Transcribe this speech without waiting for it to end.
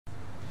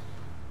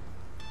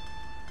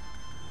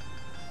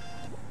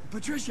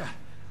Patricia,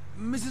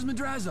 Mrs.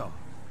 Madrazo.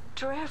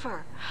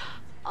 Trevor,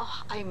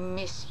 oh, I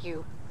miss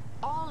you.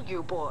 All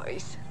you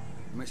boys.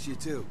 Miss you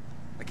too.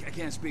 I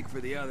can't speak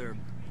for the other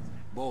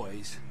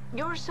boys.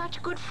 You're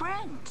such good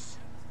friends.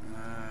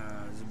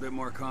 It's a bit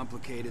more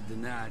complicated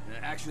than that.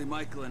 Actually,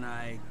 Michael and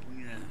I,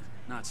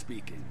 not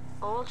speaking.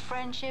 Old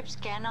friendships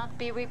cannot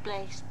be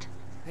replaced.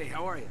 Hey,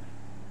 how are you?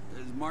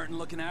 Is Martin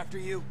looking after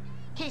you?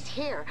 He's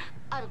here.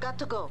 I've got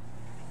to go.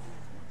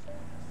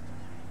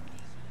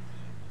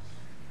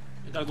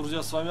 Итак,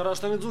 друзья, с вами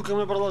Рашнамидзука,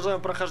 мы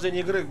продолжаем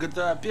прохождение игры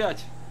GTA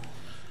 5.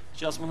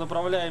 Сейчас мы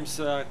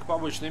направляемся к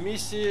побочной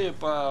миссии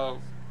по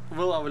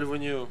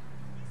вылавливанию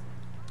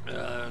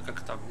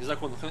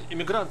незаконных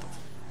иммигрантов.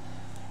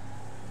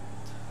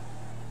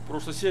 В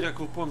прошлой серии, как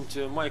вы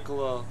помните,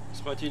 Майкла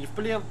схватили в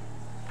плен.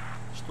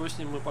 Что с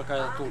ним мы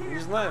пока толком не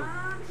знаем.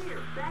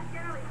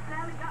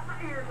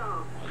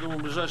 Я думаю,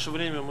 в ближайшее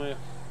время мы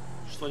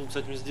что-нибудь с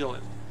этим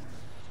сделаем.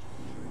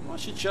 Ну а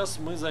сейчас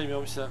мы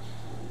займемся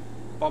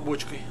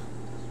побочкой.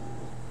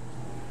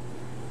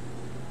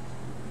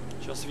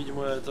 Сейчас,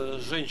 видимо, эта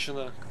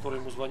женщина, которая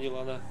ему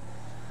звонила, она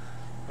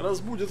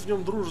разбудит в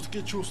нем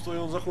дружеские чувства, и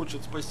он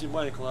захочет спасти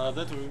Майкла. А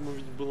до этого ему,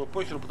 видимо, было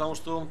похер, потому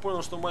что он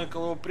понял, что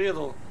Майкл его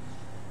предал.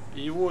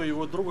 И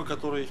его друга,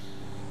 который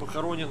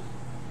похоронен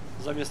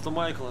за место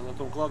Майкла на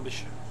том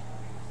кладбище.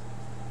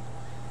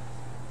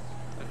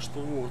 Так что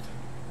вот.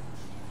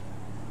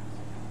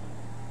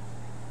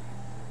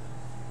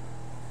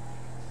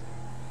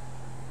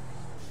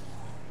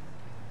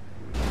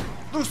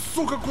 Ну,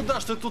 сука, куда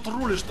ж ты тут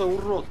рулишь-то,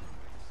 урод?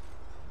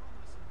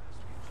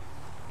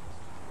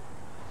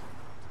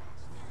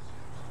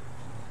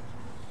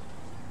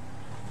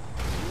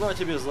 На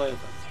тебе за это.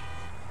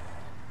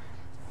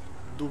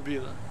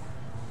 Дубина.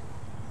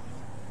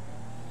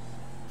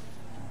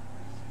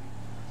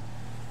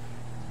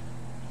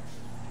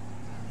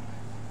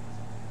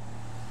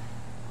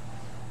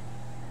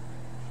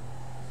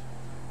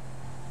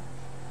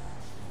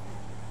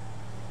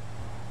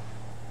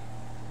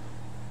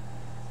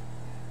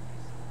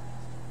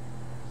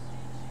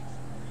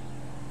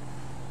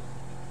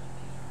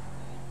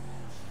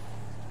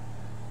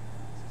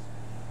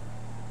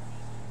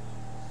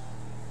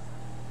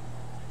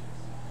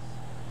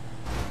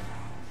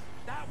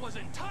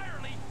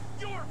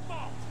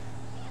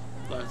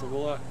 Да, это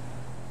была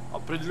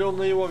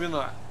определенно его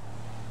вина.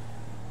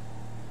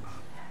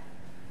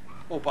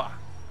 Опа!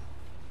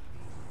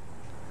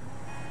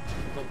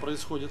 Что там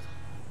происходит?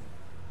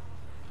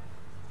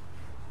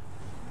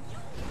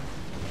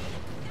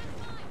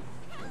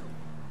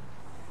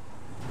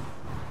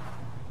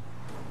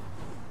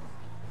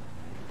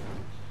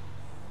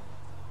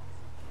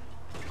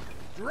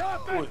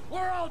 Drop it,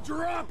 or I'll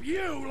drop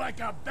you like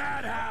a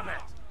bad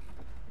habit.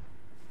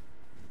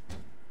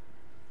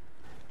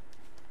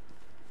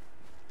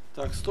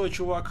 Так, стой,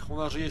 чувак, у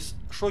нас же есть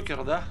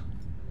шокер, да?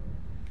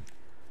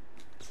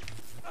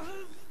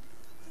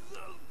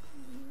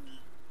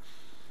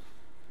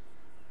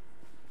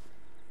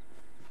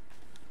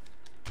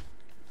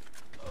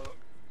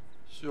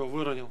 Все,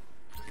 выронил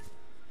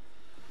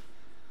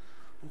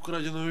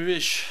украденную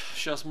вещь.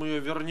 Сейчас мы ее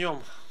вернем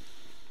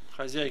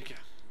хозяйке.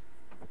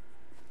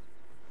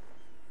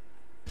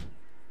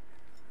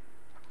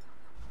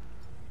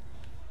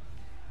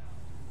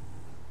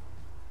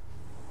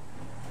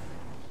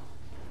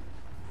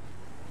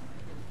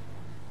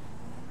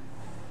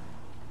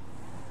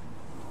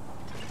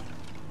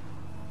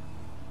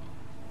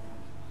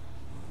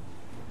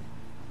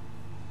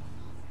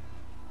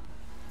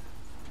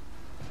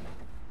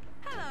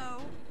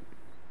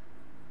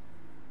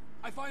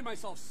 I find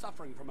myself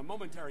suffering from a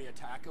momentary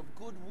attack of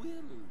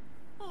goodwill.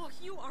 Oh,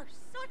 you are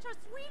such a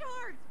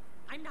sweetheart!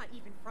 I'm not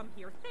even from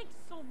here. Thanks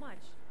so much.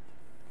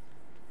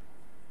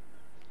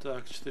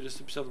 Так,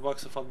 450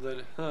 баксов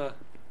отдали. Ха.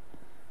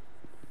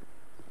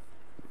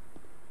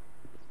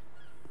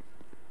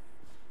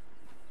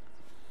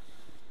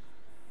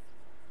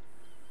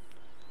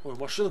 Ой,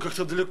 машина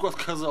как-то далеко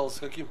отказалась.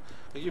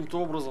 Каким-то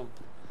образом.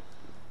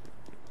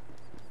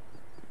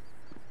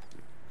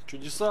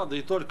 Чудеса, да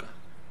и только.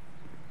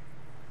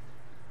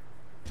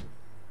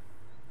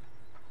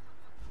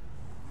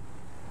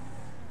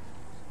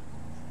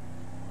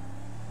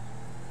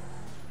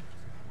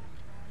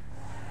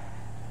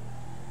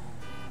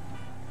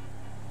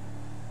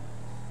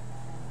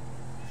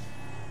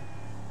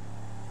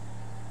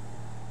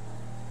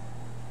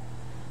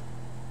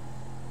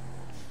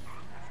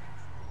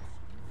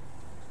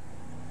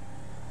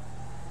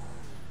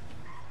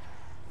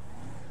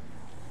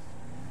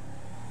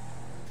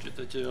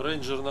 Эти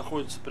рейнджеры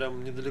находятся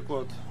прям недалеко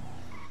от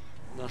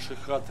нашей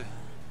хаты.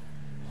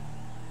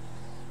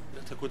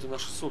 Это какой-то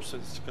нашей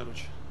собственности,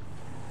 короче.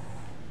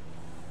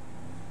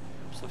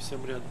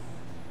 Совсем рядом.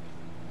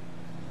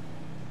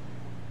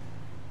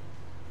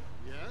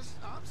 Yes,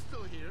 I'm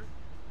still here.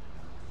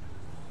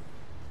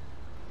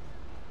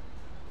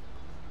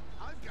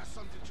 I've got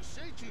something to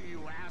say to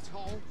you,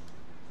 asshole.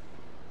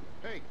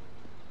 Hey.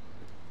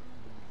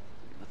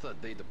 I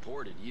thought they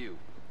deported you.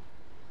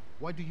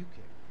 Why do you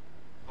care?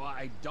 Well,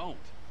 I don't,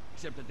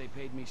 except that they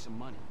paid me some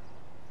money.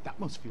 That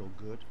must feel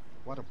good.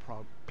 What a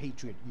proud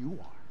patriot you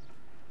are.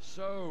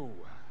 So,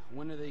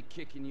 when are they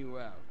kicking you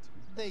out?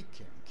 They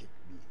can't kick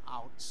me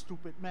out,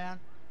 stupid man.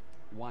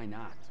 Why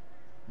not?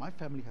 My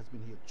family has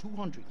been here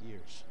 200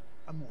 years.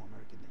 I'm more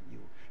American than you.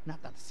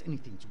 Not that it's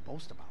anything to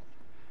boast about.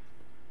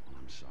 Well,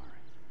 I'm sorry.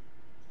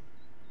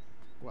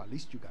 Well, at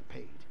least you got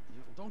paid.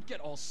 Don't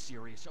get all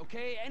serious,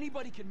 okay?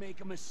 Anybody can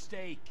make a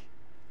mistake.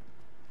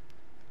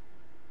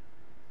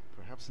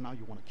 Perhaps now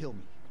you want to kill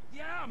me.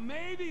 Yeah,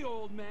 maybe,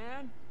 old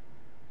man.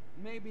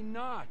 Maybe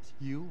not.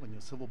 You and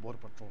your Civil Border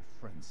Patrol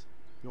friends,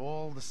 you're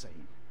all the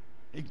same.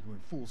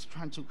 Ignorant fools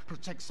trying to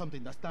protect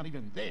something that's not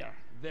even there.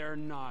 They're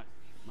not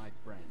my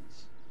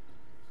friends.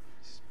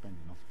 I spend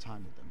enough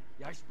time with them.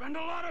 Yeah, I spend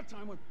a lot of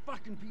time with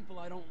fucking people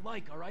I don't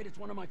like, all right? It's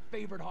one of my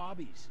favorite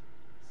hobbies.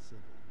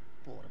 Civil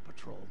Border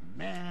Patrol,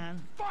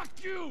 man. Fuck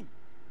you!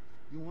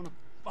 You wanna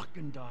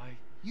fucking die?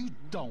 You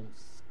don't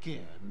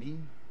scare me.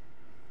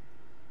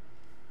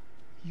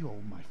 You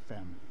owe my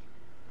family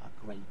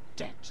a great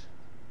debt.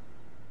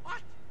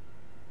 What?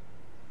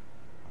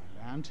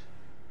 Our land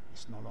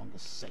is no longer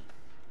safe.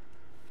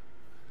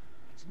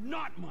 It's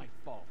not my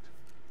fault.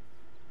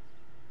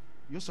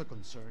 You're so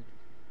concerned.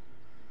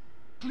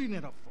 Clean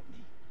it up for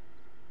me.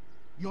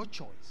 Your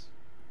choice.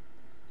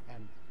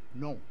 And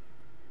no,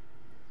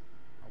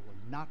 I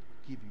will not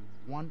give you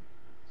 1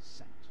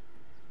 cent.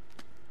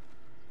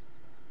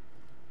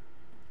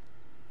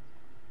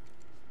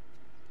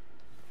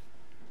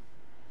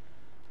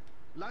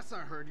 Last I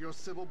heard, your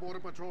Civil Border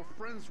Patrol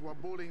friends were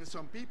bullying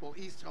some people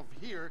east of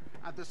here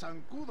at the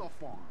Zancudo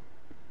farm.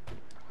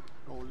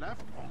 Go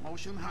left on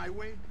Ocean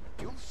Highway,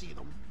 you'll see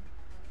them.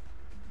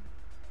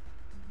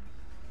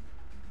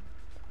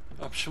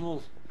 А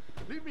почему?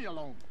 Leave me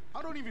alone.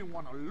 I don't even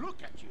want to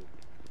look at you.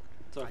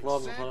 Так,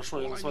 ладно,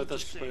 хорошо, я на своей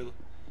тачке поеду.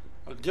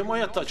 А где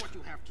моя тачка?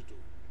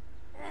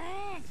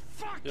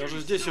 Я же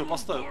здесь ее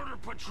поставил.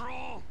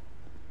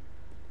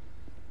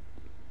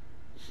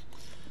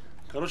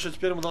 Короче,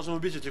 теперь мы должны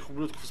убить этих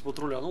ублюдков из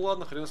патруля. Ну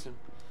ладно, хрен с ним.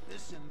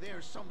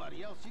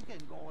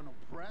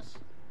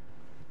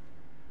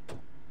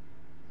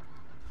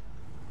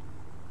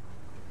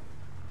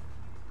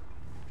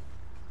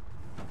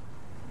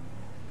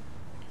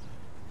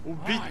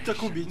 Убить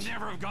так убить.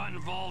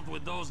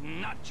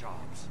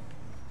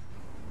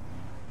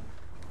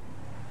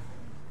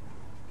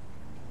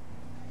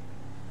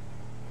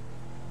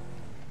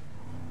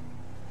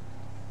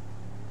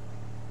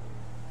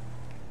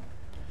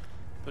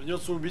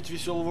 Придется убить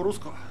веселого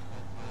русского.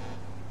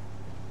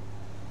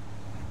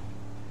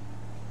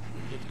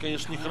 Это,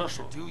 конечно,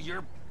 нехорошо.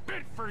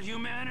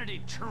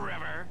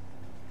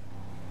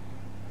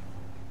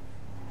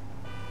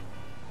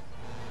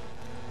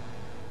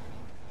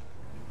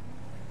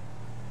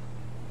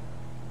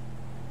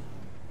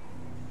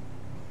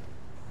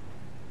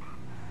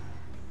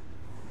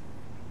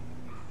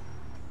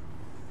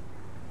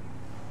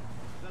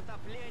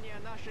 Затопление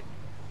наших...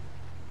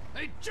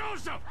 Hey,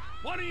 Joseph!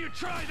 Why don't you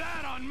try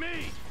that on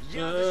me?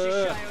 Я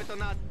защищаю это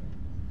на...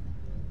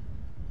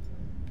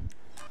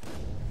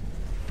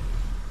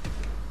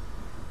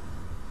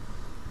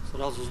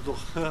 Сразу сдох.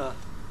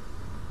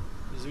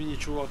 Извини,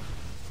 чувак.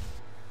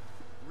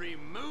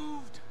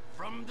 Removed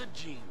from the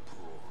gene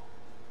pool.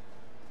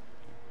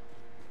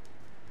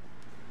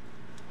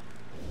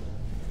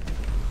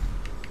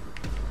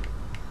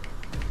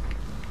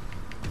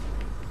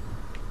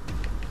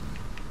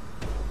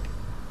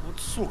 Вот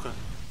сука.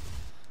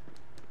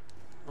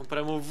 Он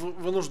прямо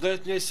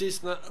вынуждает меня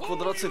сесть на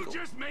квадроцикл.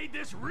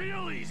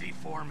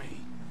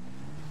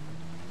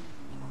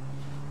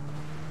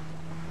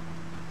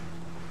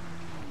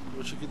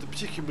 Короче, какие-то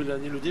психи были,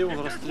 они людей вон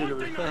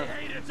расстреливали.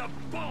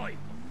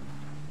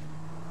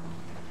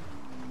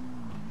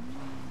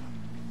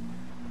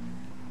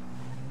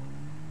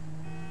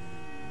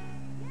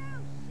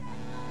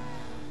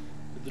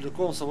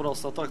 Далеко он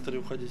собрался на тракторе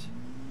уходить.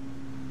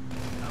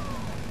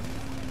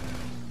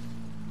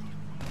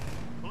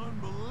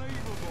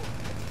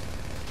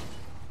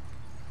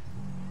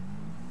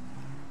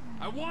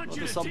 Вот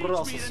и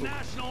собрался, сука.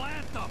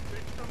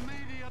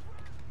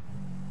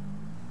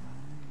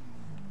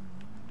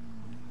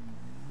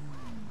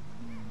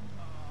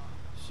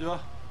 Все.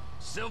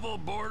 Civil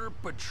Border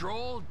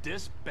Patrol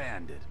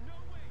disbanded.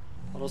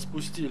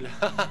 Распустили.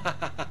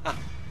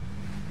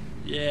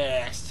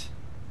 Есть.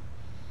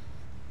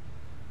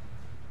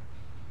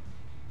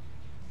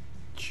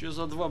 Че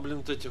за два, блин,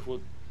 вот этих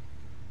вот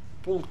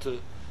пункта?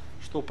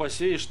 Что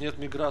посеешь, нет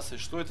миграции.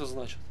 Что это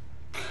значит?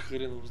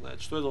 Хрен его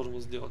знает. Что я должен был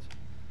сделать?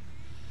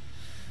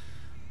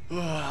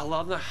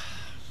 Ладно.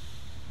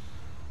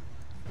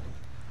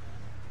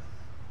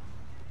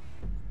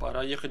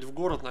 Пора ехать в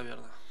город,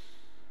 наверное.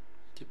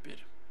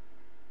 Теперь.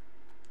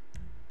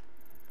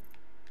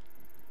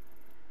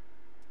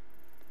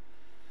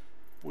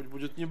 Путь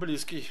будет не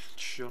близкий,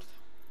 черт.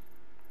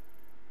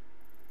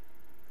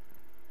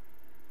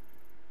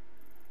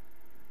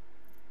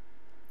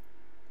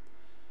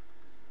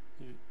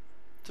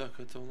 Так,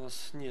 это у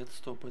нас нет,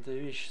 стоп, это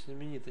вещи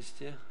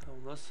знаменитости, а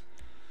у нас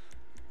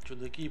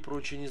чудаки и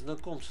прочие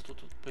незнакомцы тут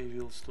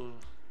появилось тоже.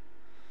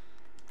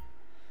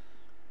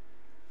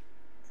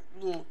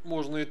 Ну,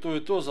 можно и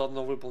то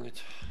заодно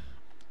выполнить.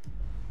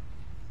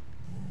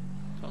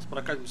 Сейчас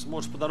прокатимся.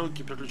 Может, по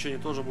дороге приключения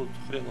тоже будут,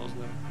 хрен его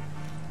знает.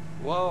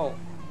 Вау!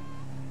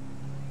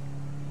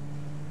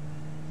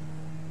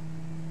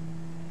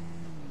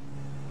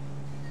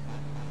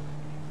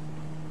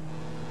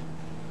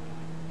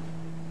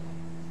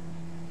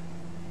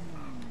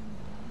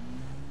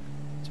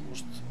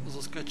 Может,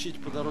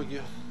 заскочить по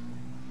дороге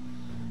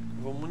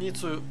в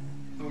амуницию,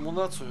 в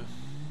амунацию,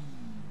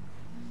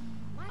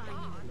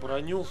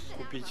 броню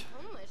купить.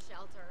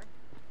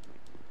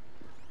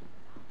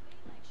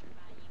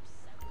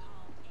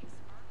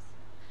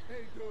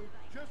 Hey, dude,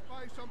 just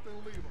buy something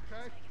and leave,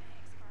 okay?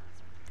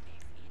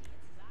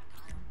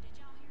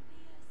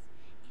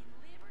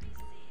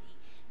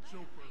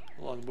 Super.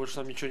 Ладно, больше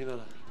нам ничего не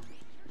надо.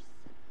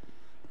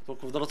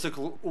 Только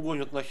квадроцикл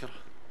угонят нахер.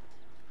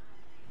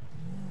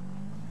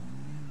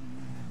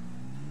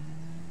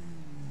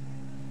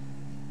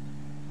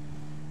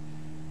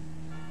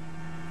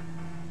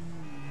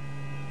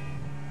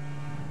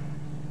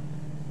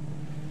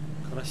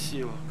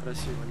 Красиво,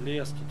 красиво.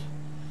 Лес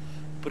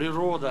тут.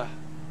 Природа.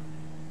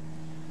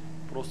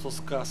 Просто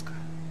сказка.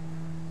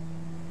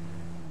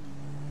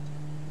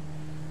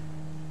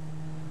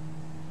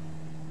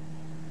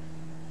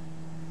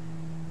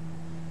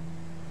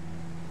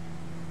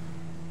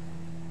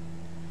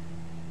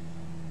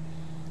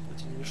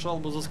 Кстати, не мешало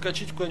бы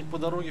заскочить куда-нибудь по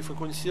дороге в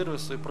какой-нибудь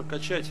сервис и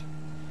прокачать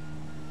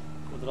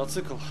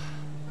квадроцикл.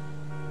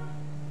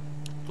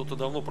 Кто-то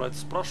давно про это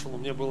спрашивал, но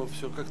мне было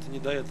все как-то не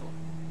до этого.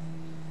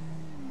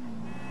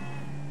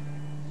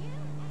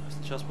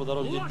 Сейчас по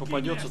дороге где-нибудь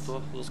попадется,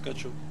 то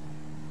заскочу.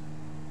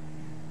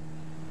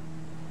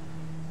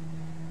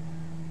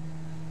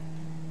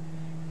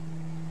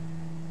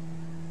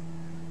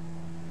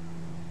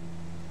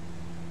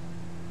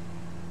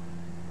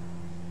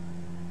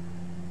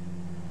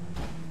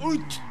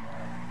 Ой!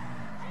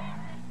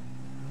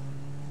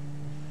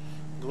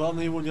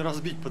 Главное его не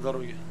разбить по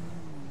дороге.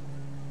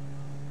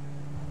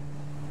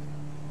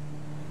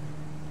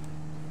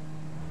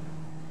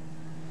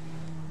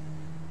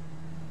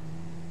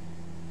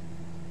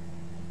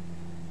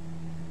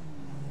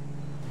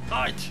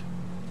 Ать!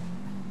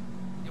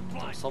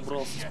 Там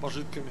собрался с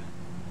пожитками.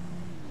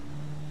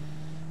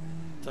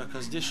 Так,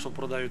 а здесь что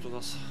продают у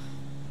нас?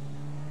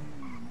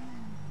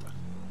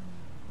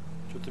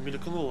 Что-то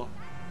мелькнуло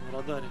на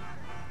радаре.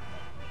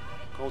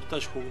 Кого-то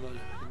тачку угнали.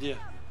 Где?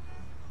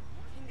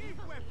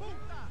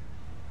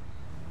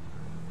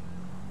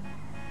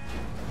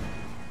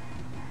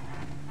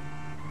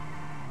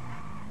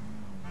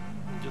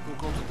 Где-то у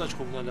кого-то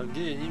тачку угнали, а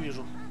где я не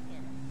вижу.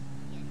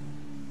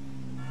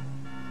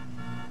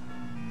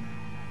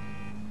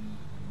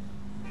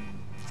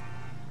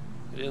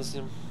 Хрен с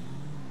ним.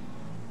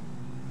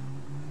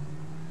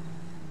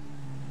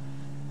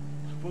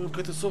 Помню, к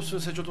этой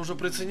собственности я что-то уже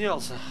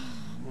приценялся.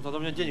 Но тогда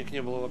у меня денег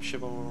не было вообще,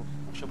 по-моему.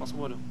 Вообще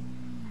посмотрим,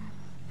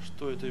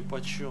 что это и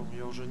почем.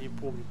 Я уже не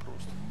помню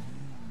просто.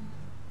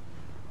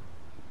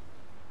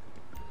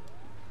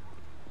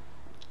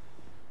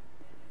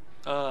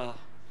 А,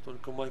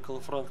 только Майкл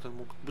и Франклин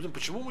мог. Блин,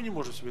 почему мы не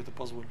можем себе это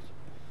позволить?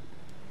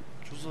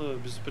 Что за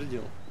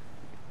беспредел?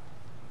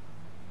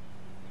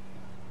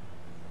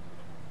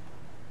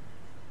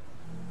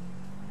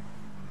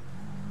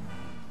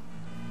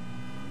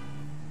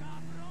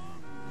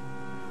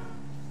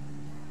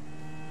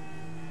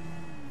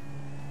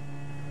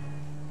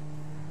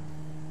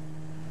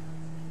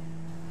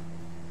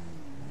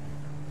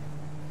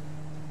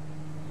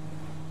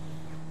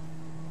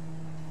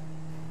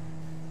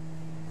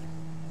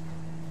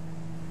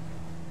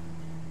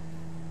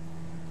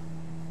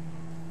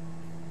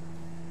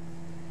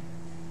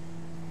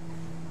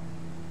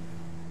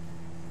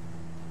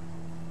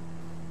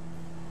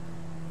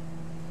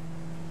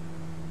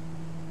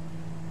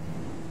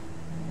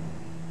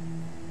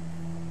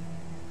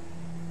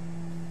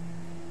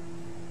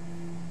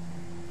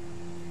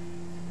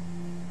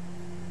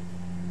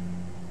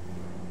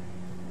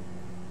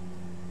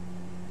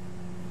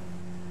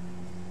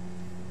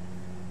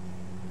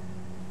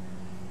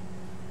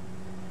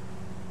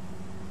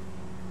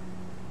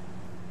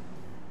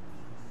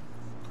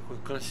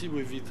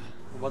 Красивый вид.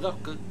 Вода,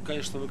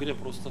 конечно, в игре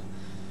просто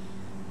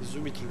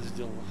изумительно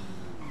сделана.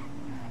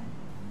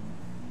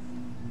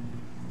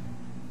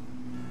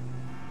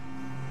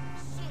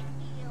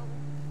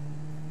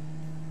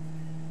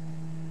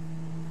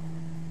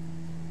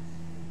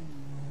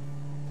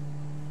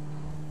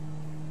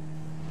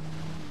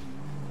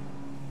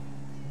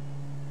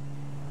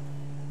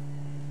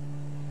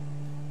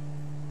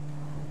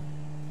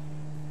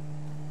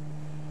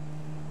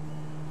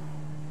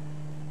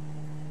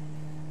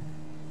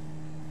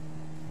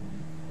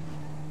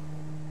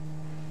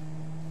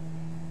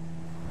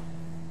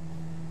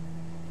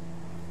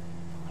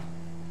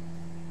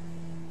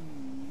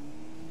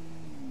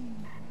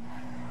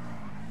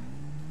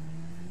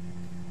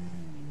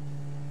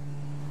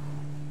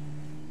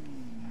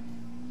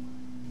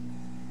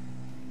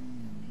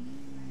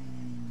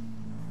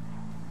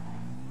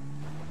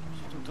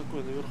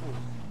 Такое наверху.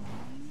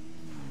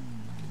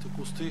 Какие-то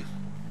кусты.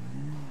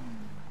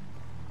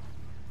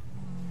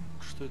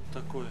 Что это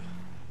такое?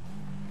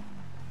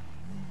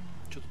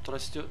 Что тут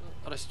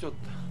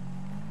растет-то?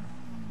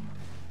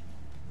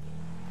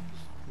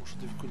 Может,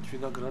 это какой-нибудь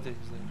виноград, я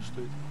не знаю, что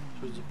это.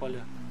 Что это за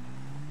поля?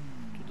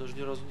 Тут даже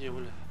ни разу не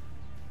были.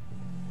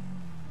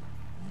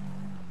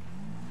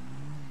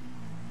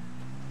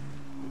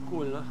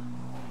 Прикольно.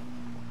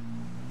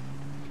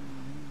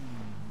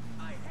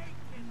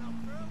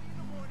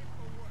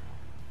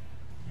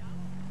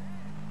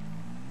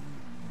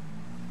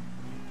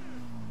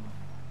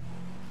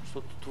 Что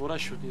тут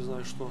выращивать, не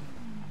знаю что.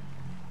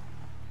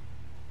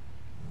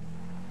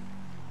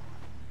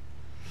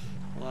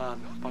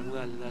 Ладно,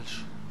 погнали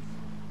дальше.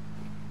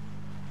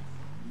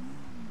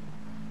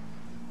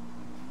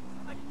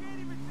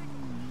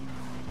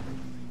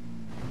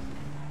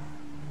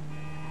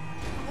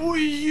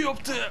 Ой,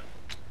 ёпта!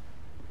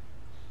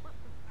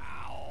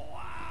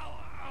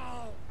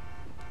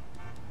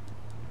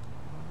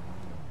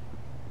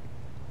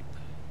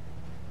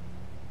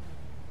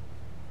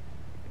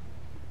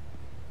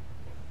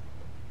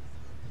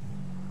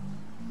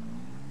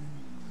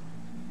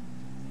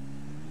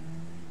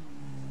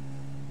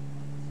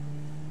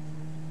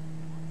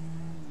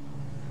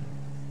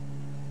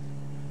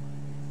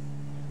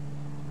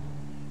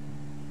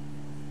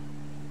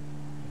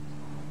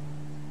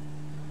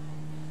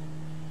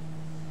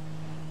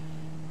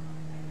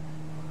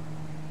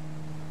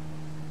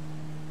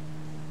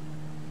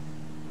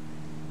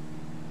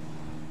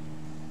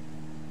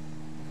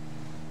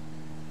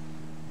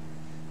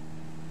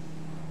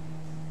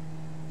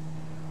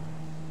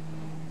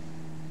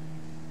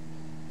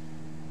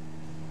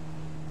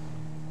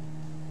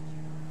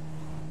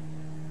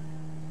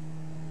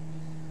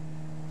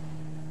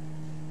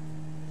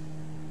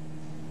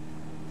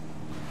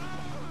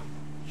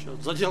 Чё,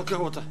 задел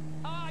кого-то?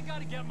 I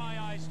gotta get my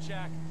eyes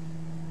checked.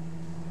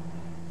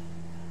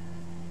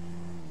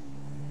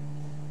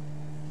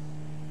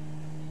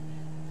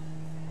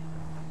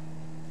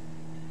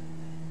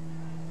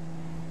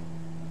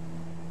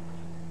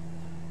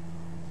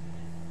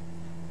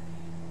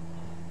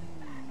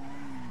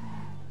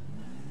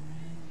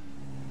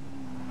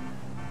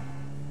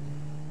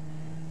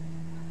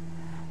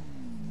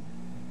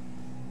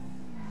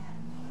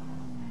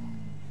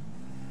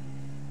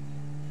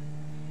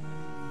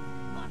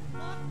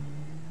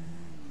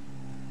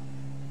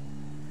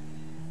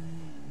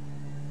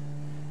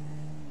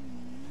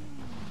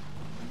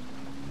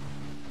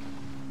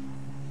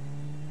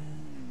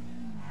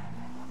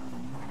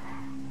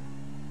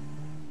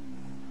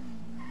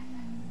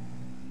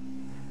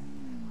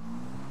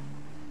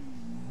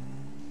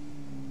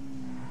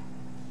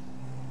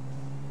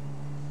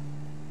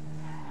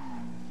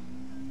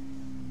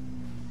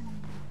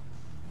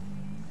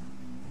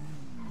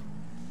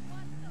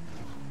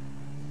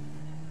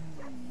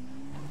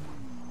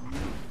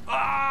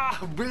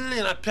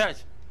 Блин,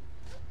 опять!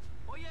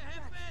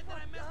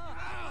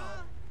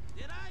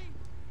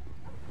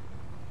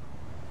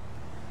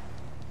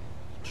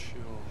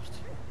 Черт.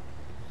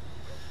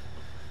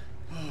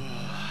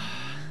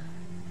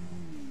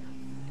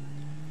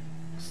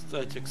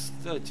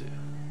 Кстати,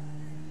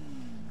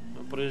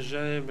 мы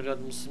проезжаем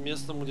рядом с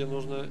местом, где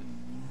нужно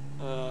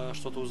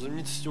что-то у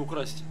знаменитости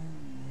украсть.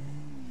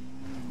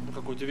 Ну,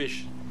 какую-то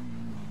вещь.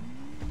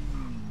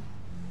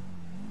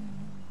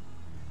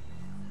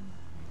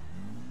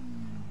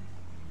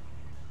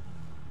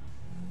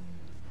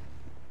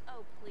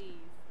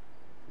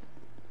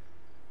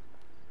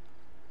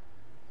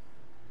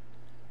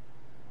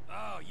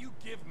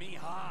 Give me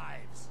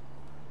hives.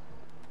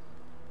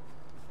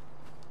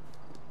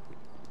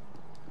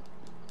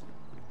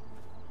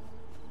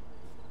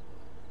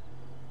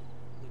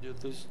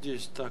 Где-то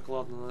здесь. Так,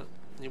 ладно,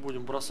 не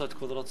будем бросать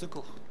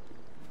квадроцикл.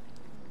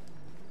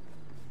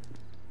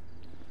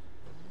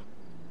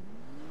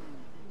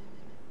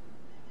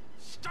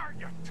 Start,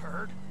 you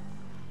turd.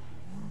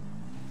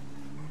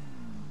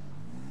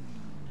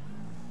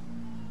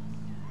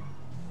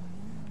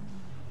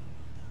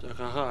 Так,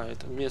 ага,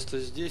 это место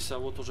здесь, а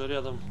вот уже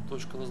рядом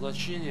точка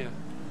назначения.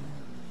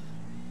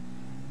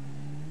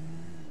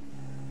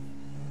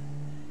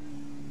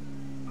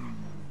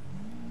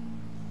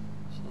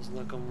 Со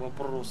знаком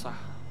вопроса.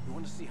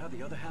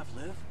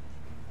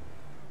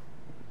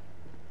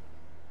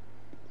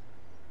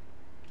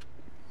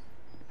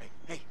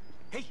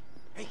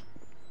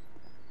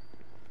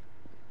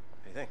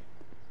 Hey,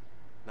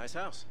 nice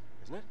house,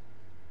 isn't it?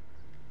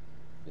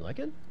 You like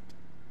it?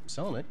 I'm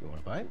selling it. You want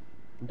to buy it?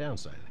 I'm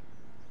downsizing.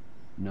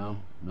 No,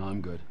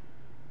 I'm good.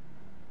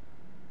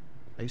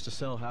 I used to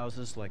sell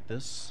houses like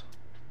this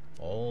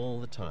all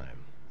the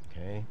time,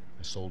 okay?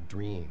 I sold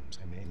dreams.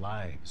 I made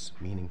lives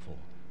meaningful.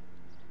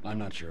 I'm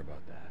not sure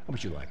about that. Oh,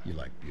 but you like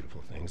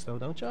beautiful things, though,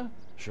 don't you?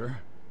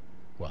 Sure.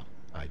 Well,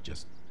 I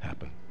just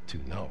happen to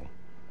know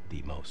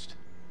the most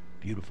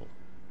beautiful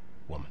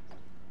woman.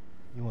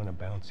 You want a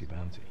bouncy?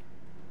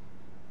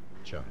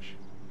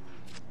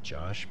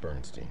 Josh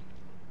Bernstein.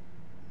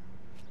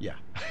 Yeah.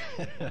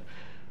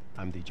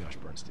 I'm the Josh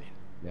Bernstein.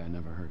 Yeah, I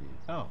never heard of you.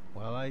 Oh,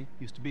 well, I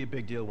used to be a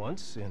big deal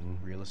once in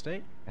real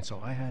estate, and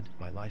so I had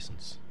my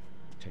license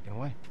taken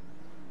away.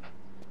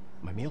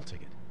 my meal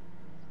ticket.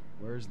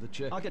 Where's the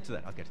check? I'll get to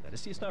that. I'll get to that.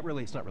 See, it's not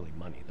really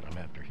money that I'm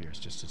after here. It's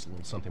just a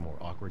little something more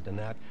awkward than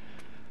that.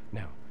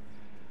 Now,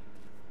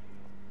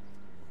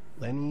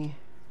 Lenny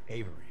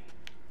Avery.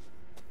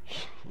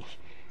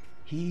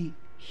 He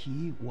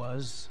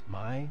was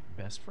my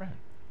best friend,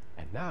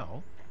 and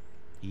now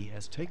he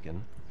has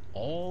taken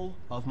all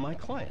of my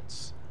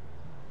clients,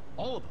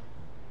 all of them.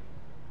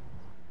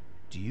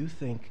 Do you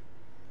think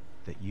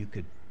that you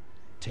could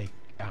take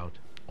out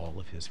all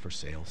of his for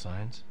sale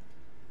signs?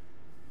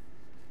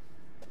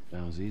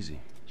 Sounds easy.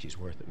 She's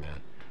worth it,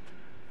 man.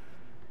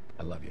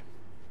 I love you.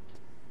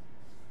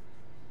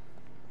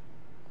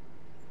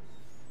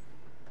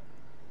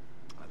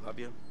 I love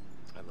you.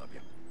 I love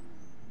you.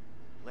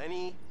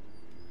 Lenny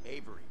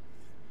Avery.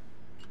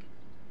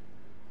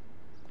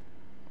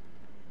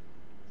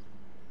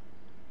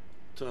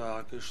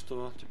 Так, и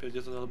что? Теперь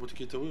где-то надо будет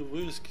какие-то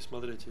вывески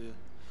смотреть. И...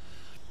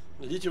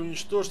 Найдите и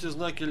уничтожьте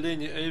знаки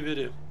Ленни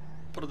Эйвери.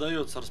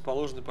 Продается,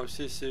 расположенный по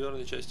всей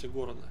северной части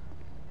города.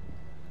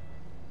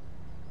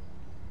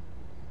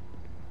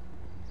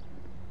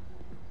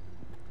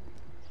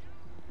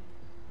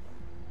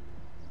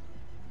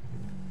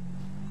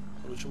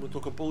 Короче, мы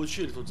только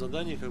получили тут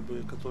задание, как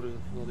бы, которые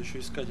надо еще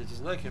искать эти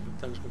знаки,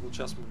 так же, как вот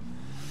сейчас мы.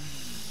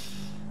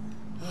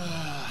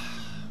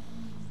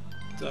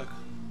 Так.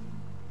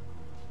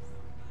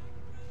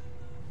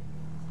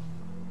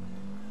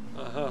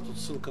 Ага, тут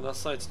ссылка на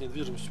сайт с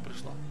недвижимостью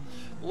пришла.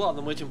 Ну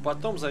ладно, мы этим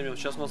потом займем.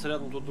 Сейчас у нас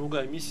рядом тут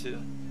другая миссия.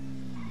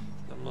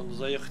 Нам надо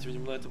заехать,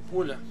 видимо, на это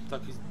поле.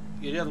 Так,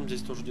 и рядом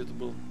здесь тоже где-то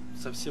был.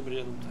 Совсем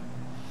рядом-то.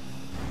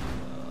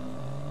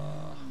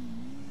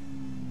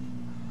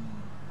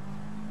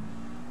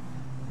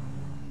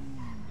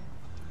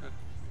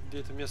 Где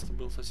это место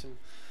было? Совсем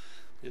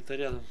где-то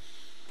рядом.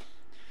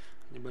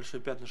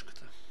 Небольшое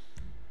пятнышко-то.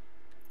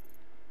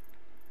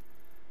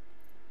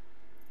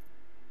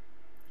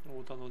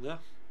 Вот оно, да?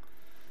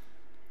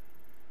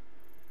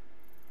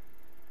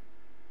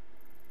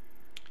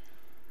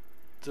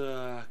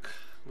 Так.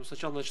 Ну,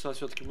 сначала, значит,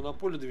 все-таки мы на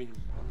поле двинем.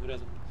 Оно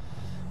рядом.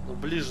 Но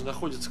ближе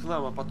находится к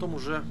нам, а потом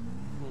уже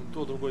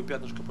то другое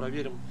пятнышко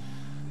проверим,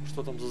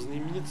 что там за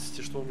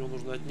знаменитости, что у него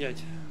нужно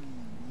отнять.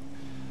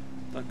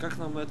 Так, как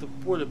нам на это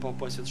поле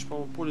попасть? Это же,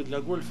 по-моему, поле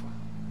для гольфа.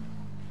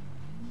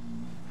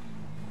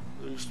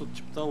 Или что-то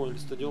типа того, или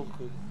стадион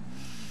какой-то.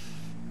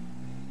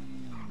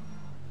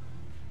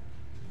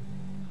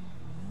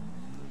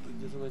 Надо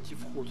где-то найти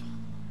вход.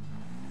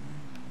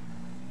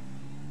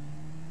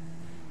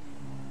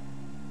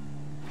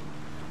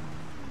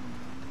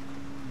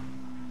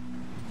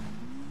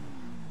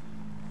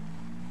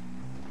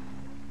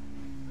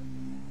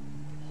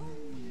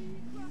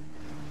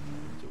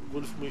 В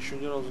гольф мы еще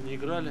ни разу не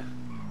играли.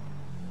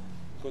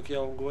 Как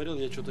я вам говорил,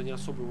 я что-то не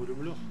особо его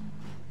люблю.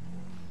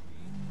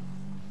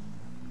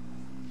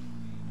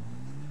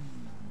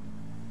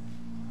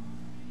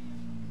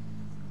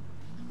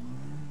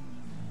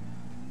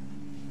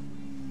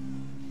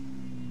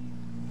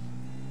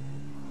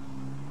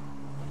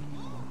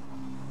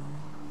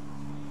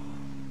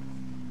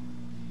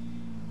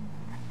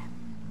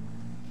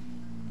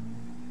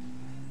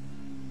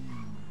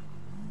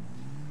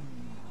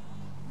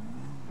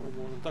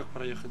 Можно так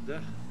проехать,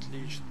 да?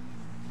 Отлично.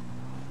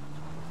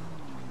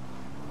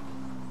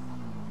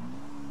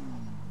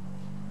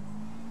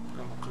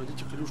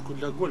 Украдите клюшку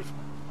для гольфа.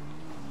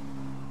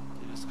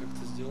 Интересно, как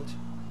это сделать.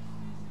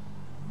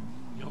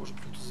 У меня уже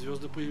почему-то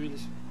звезды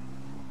появились.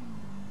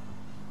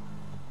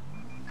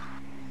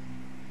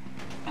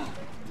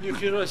 Ни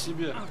хера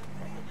себе.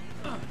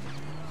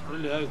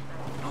 Стреляют.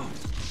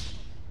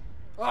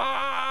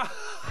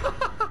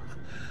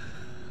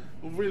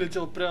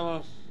 Вылетел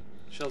прямо.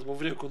 Сейчас бы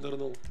в реку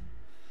нырнул.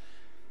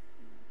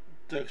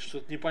 Так,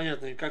 что-то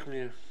непонятное. Как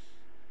мне...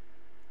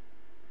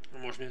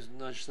 Может, мне,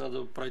 значит,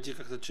 надо пройти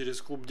как-то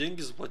через клуб,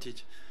 деньги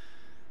заплатить.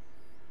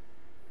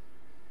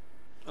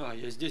 А,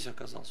 я здесь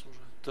оказался уже.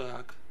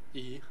 Так,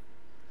 и...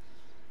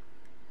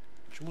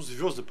 Почему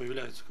звезды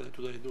появляются, когда я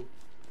туда иду?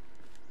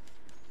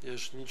 Я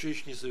же ничего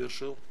еще не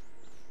совершил.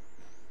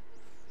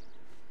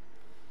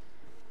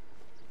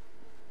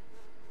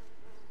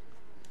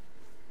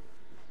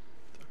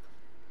 Так.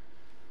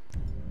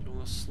 Где у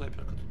нас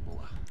снайперка тут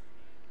была?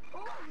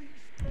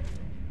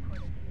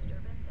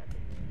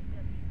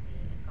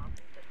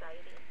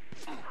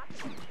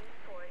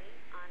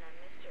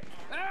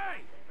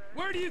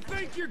 Where do you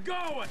think you're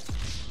going?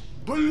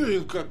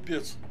 Блин,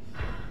 капец.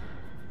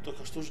 Так,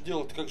 а что же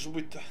делать? Как же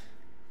быть-то?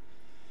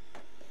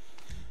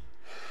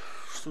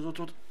 Что-то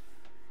тут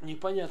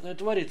непонятное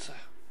творится.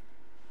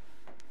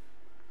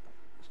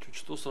 Чуть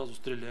что, сразу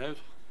стреляют.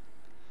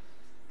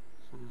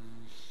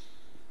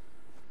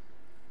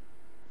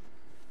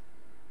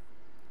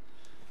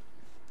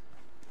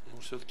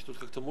 Может, все-таки тут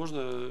как-то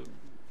можно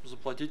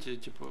заплатить и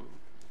типа...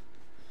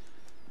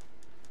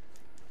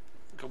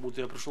 Как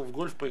будто я пришел в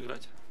гольф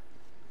поиграть.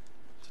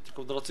 Кстати,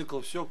 квадроцикл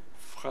все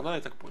в хана,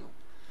 я так понял.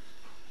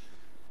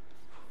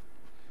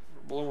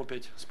 Облом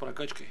опять с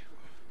прокачкой.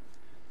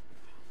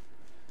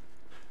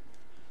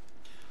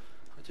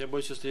 Хотя Я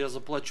боюсь, если я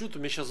заплачу, то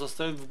меня сейчас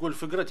заставят в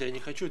гольф играть, а я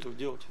не хочу этого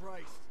делать.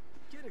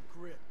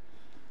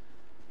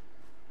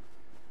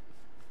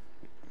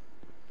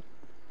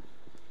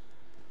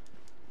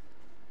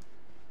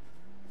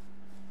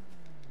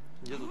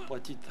 Где тут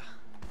платить-то?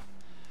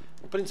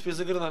 В принципе, из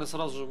игры, наверное,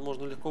 сразу же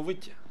можно легко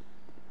выйти.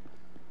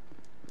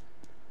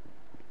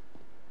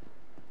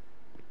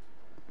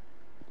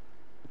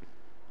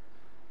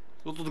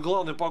 Ну тут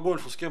главное по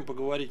гольфу с кем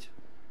поговорить.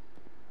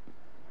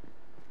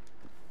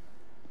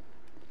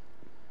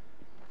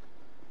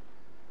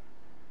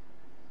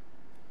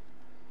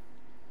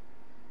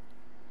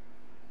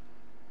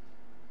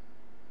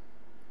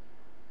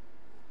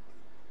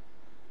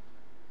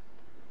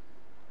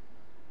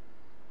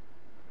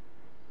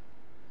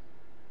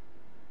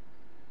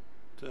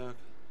 Так,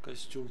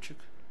 костюмчик.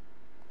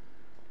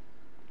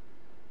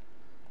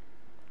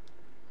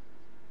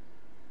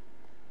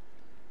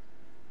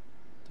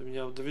 Ты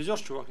меня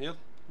довезешь, чувак, нет?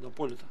 До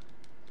поля-то?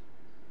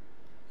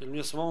 Или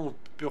мне самому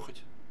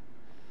пехать?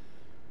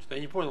 Что-то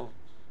я не понял.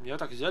 Меня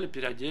так взяли,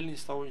 переодели ни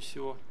с того ни с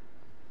сего.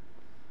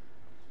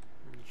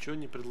 Ничего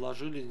не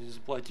предложили, не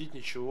заплатить,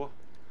 ничего.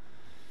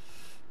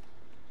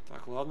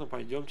 Так, ладно,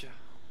 пойдемте.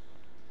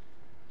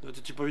 Это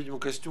типа, видимо,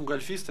 костюм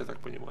гольфиста, я так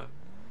понимаю.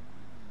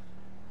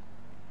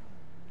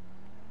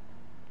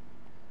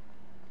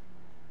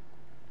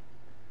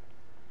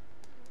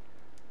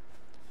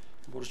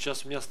 Может,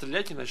 сейчас меня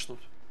стрелять не начнут?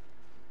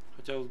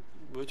 Хотя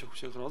в этих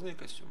всех разные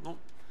костюмы. Ну,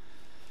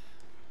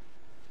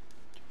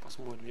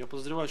 посмотрим. Я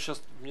подозреваю,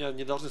 сейчас меня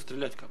не должны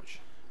стрелять, короче.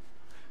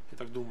 Я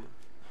так думаю.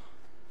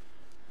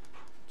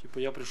 Типа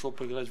я пришел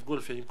поиграть в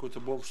гольф, я не какой-то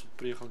бомж, что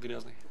приехал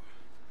грязный.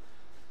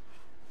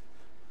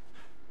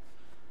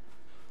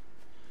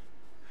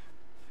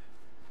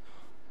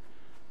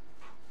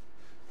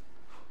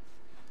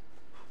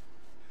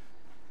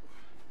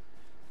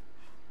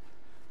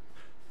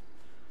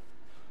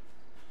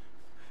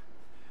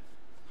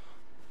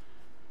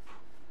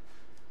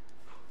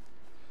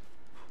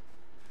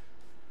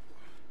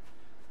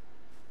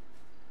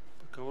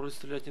 Вроде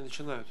стрелять не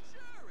начинают.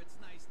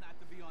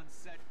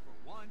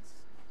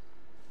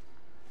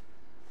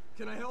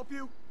 Can I help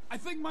you? I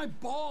think my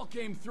ball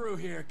came through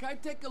here. Can I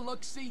take a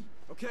look-see?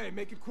 Okay,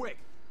 make it quick.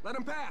 Let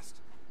him pass.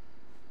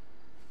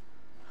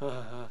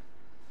 Ха-ха-ха.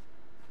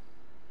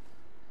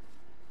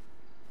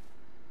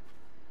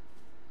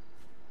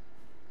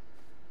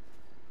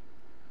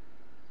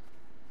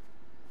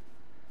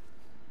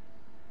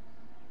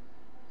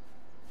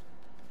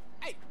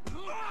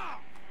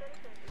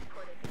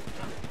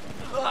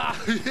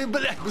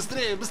 Блядь,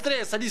 быстрее,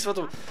 быстрее, садись в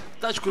эту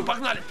тачку и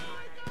погнали.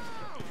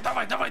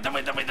 Давай, давай,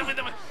 давай, давай, давай,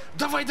 давай.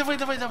 Давай, давай,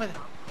 давай, давай.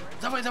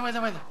 Давай, давай,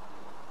 давай.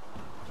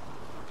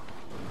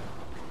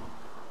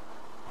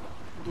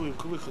 Дуем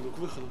к выходу, к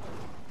выходу.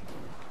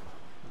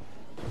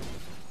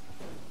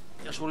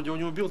 Я ж вроде его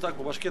не убил, так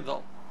по башке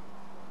дал.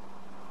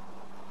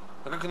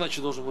 А как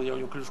иначе должен был я у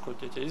него клюшку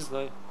отнять, я не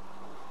знаю.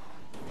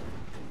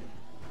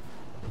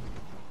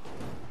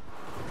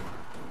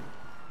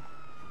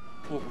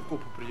 Опа,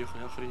 копы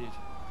приехали, охренеть.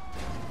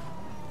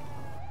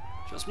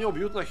 Сейчас меня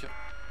убьют нахер.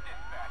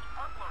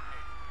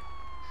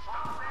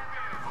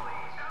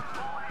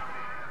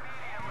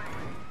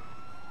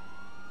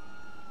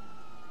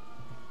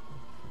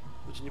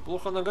 Кстати,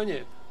 неплохо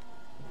нагоняет.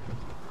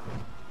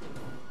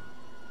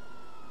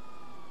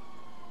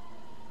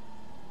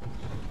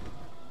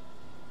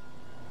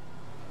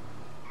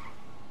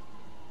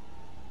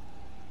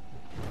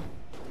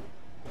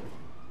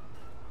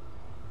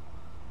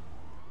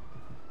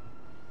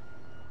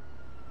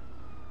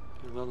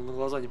 Главное на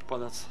глаза не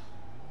попадаться.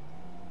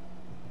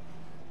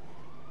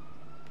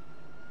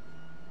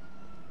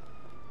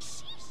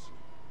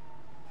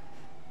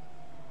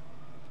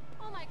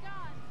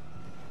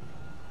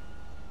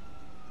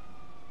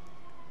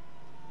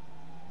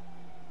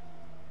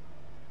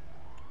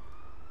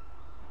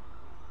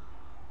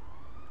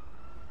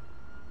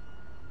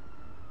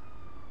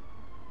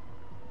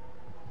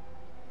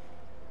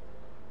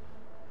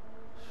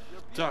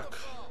 Так.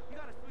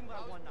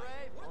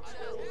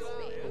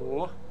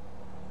 О.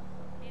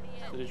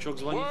 Старичок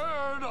звонит.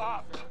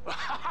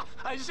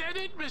 I said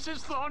it, Mrs.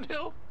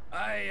 Thornhill.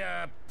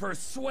 I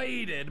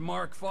persuaded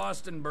Mark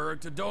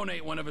Fostenberg to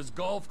donate one of his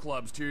golf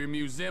clubs to your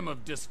Museum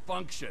of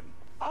Dysfunction.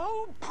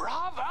 Oh,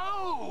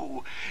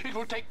 bravo! It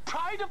will take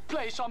pride of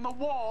place on the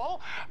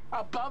wall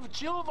above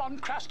Jill von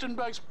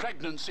Krastenberg's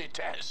pregnancy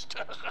test.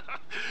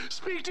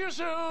 Speak to you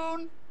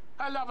soon.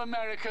 I love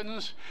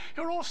Americans.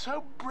 You're all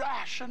so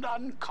brash and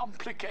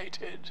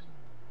uncomplicated.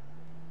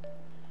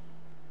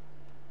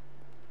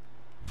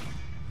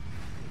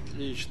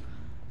 Отлично.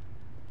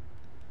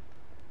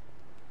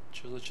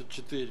 Что значит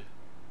 4?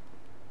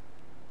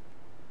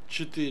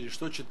 4.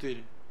 Что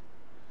 4?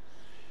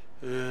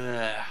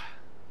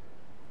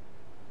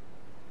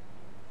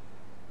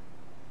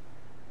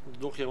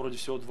 Сдох я вроде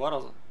всего 2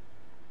 раза. В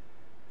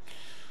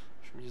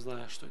общем, не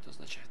знаю, что это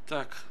означает.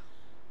 Так.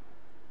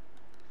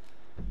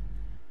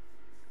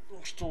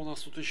 Ну, что у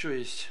нас тут еще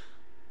есть?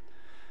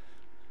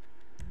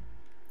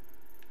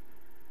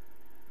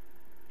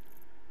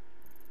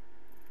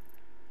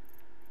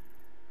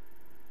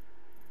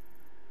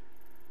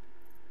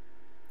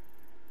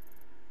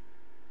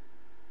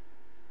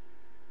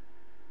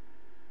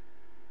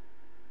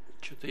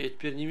 Что-то я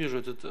теперь не вижу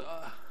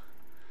это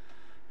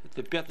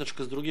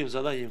пятнышко с другим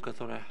заданием,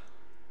 которое...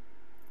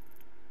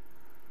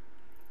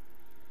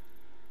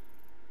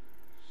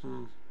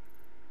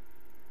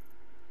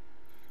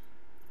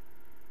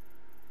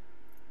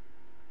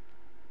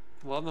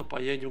 Ладно,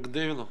 поедем к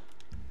Дэвину.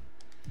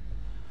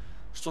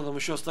 Что нам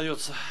еще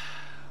остается?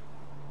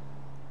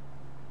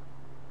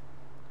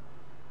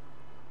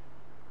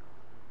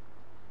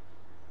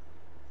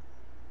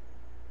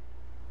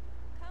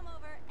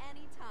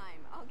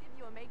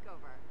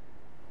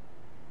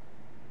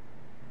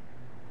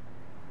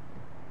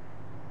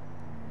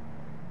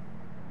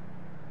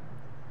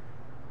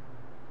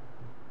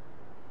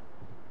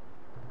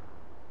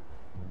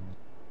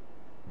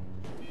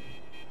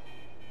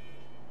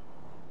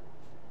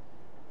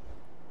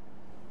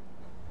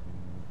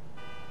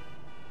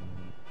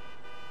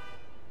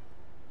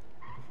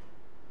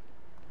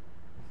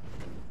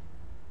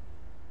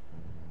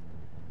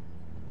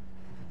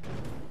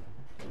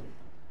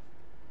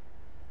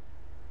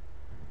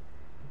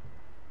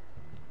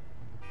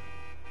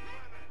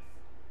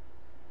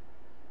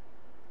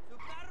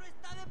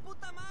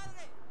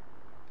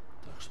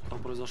 Что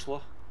там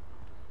произошло?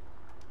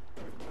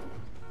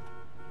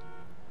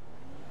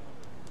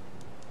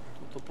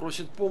 Кто-то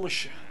просит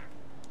помощи.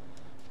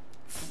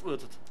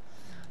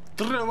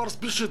 Тревор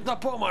спешит на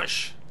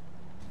помощь.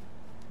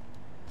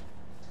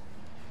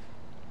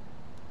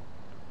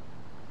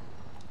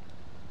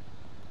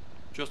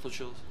 Что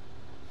случилось?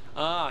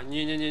 А,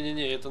 не,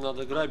 это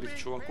надо грабить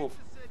чуваков.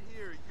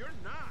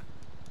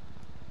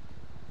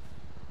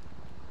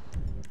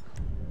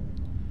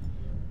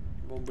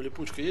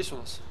 Бомба-липучка есть у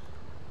нас?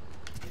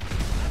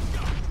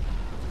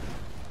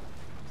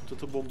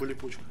 Это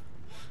бомба-липучка.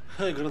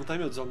 И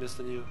гранатомет взял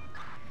вместо нее.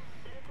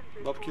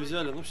 Бабки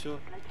взяли, ну все.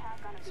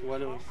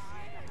 Сваливаем.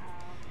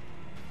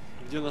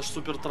 Где наш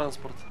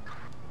супертранспорт?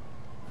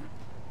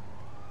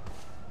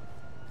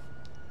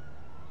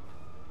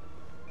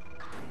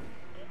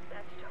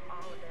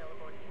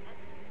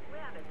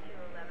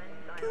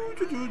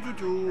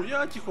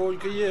 Я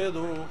тихонько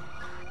еду.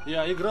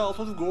 Я играл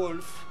тут в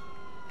гольф.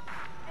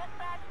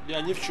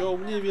 Я ни в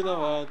чем не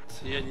виноват.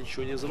 Я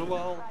ничего не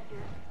взрывал.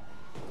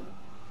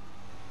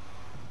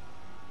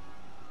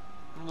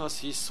 У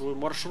нас есть свой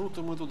маршрут,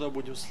 и мы туда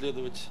будем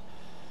следовать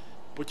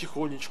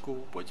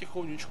потихонечку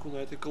на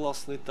этой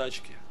классной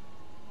тачке.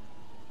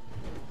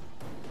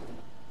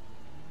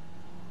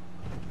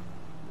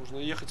 Можно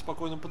ехать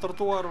спокойно по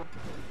тротуару,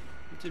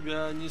 и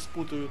тебя не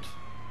спутают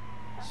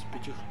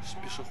с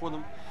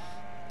пешеходом.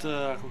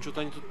 Так, ну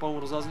что-то они тут,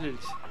 по-моему,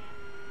 разозлились.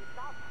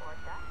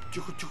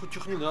 Тихо,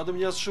 не надо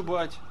меня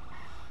сшибать.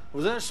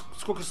 Вы знаете,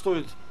 сколько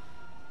стоит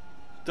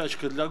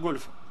тачка для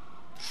гольфа?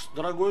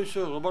 Дорогое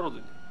все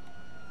оборудование.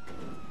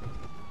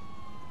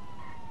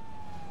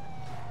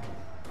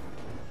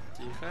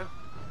 Тихо.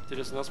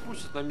 Интересно, нас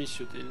пустят на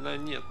миссию-то или на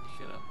нет?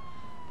 Нихера.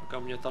 Пока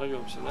мы не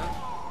оторвемся, да?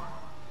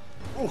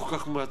 Ух,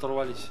 как мы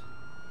оторвались.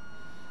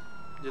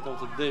 Где там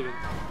тут Дэвин?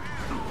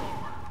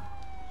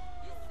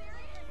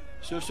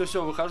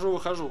 Все,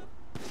 выхожу.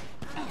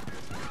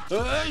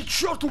 Эй,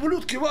 черт,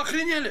 ублюдки, вы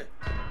охренели?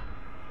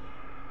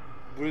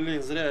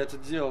 Блин, зря это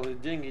делал, и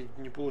деньги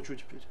не получу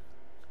теперь.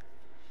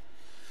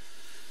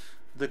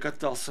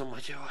 Докатался,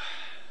 мать его.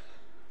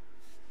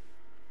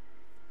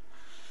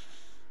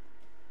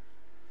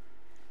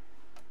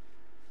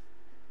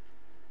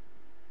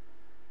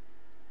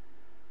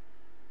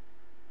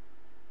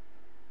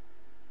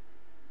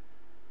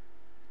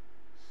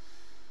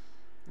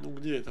 Ну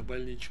где эта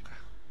больничка?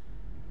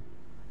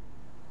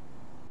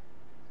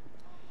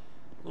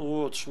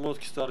 Ну вот,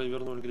 шмотки старые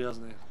вернули,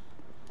 грязные.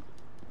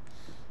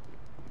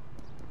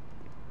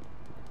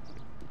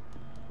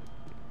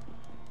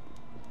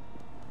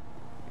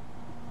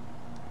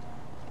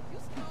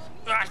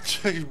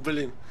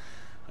 Блин,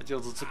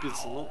 хотел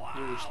зацепиться, но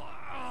не вышло.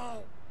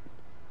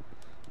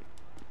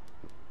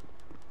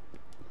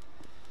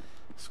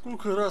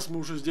 Сколько раз мы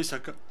уже здесь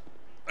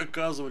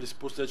оказывались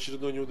после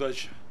очередной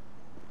неудачи?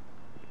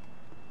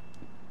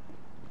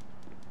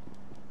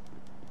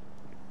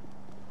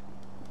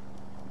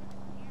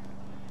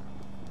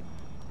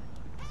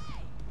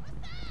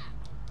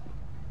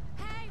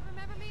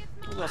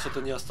 Нас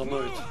это не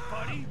остановит.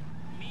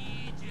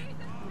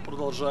 Мы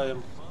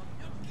продолжаем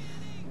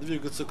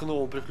двигаться к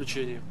новым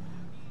приключениям.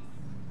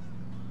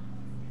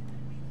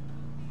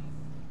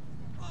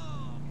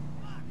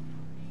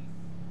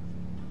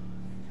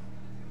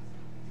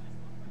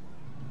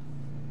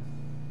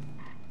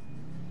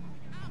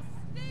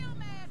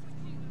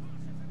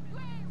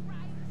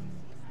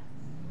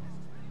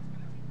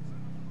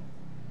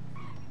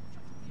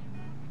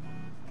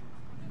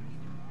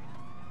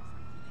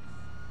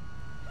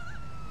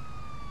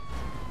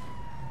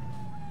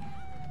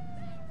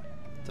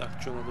 Так,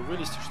 что, надо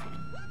вылезти, что ли?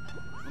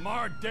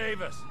 Lamar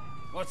Davis,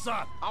 what's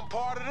up? I'm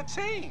part of the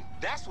team.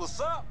 That's what's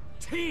up.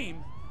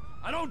 Team?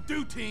 I don't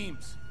do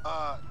teams.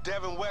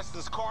 Devin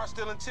Weston's car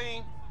stealing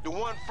team? The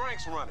one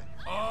Frank's running.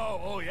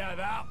 Oh, yeah,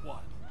 that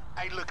one.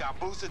 Hey, look, I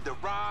boosted the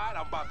ride.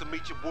 I'm about to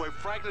meet your boy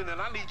Franklin, and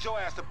I need your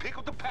ass to pick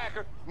up the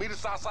Packer, meet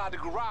us outside the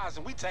garage,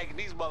 and we taking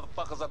these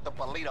motherfuckers up to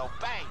Polito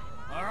Bay.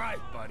 All right,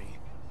 buddy.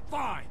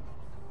 Fine.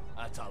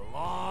 That's a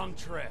long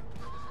trip.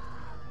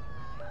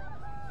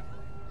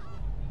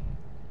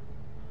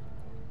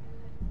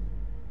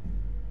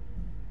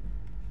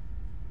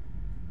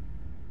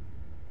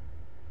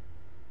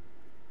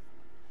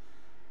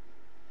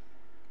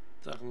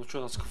 Так, ну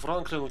что, нас к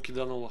Франклину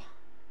кидануло.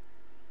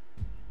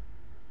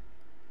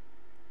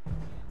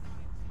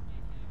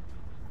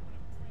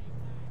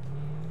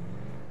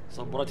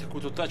 Собрать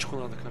какую-то тачку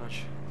надо,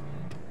 короче.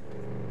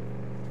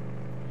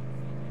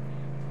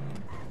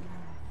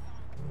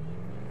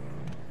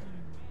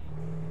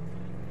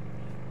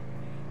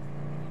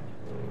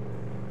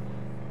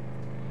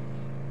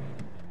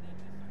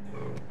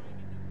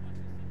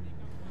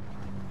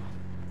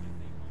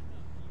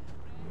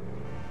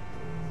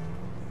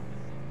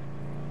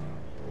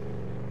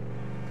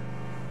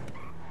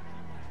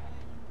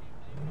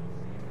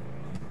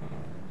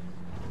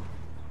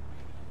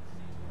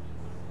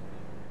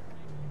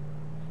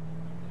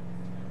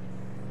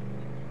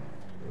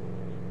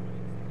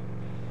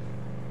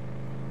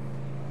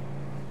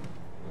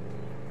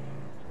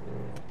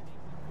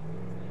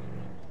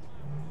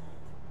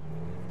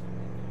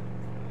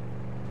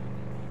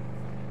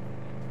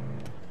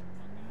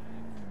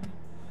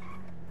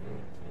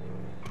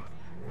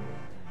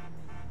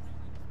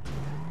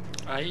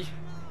 Ай.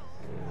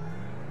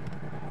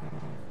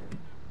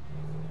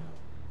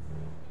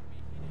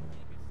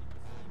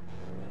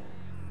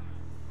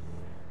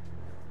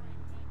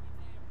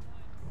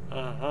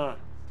 Ага.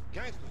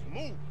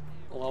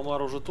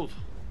 Ламар уже тут.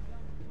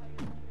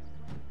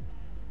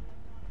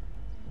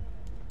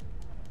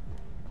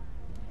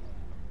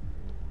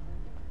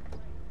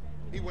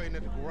 He waiting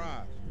at the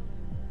garage.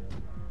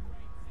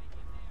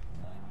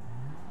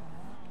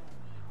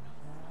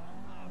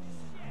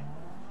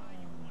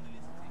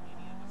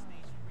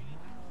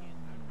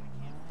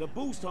 The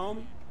boost,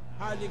 homie.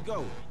 How'd it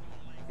go?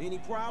 Any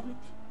problems?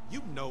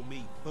 You know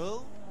me,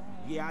 fool.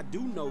 Yeah, I do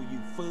know you,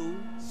 fool.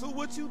 So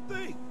what you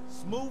think?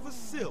 Smooth as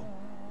silk.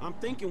 I'm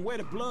thinking where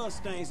the blood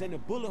stains and the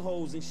bullet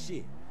holes and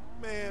shit.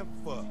 Man,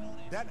 fuck.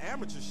 That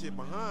amateur shit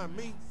behind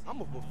me, I'm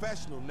a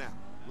professional now.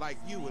 Like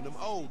you and them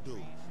old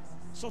dudes.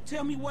 So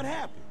tell me what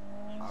happened.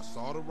 I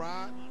saw the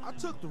ride, I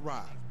took the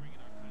ride.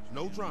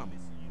 No drama.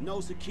 No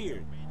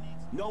security.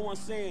 No one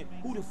saying,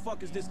 who the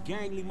fuck is this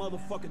gangly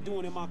motherfucker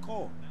doing in my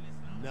car?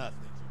 Nothing.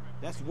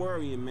 That's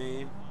worrying,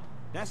 man.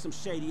 That's some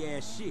shady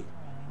ass shit.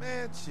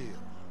 Man, chill.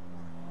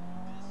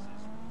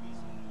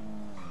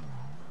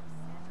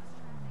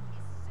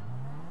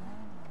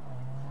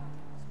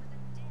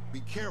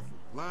 Be careful.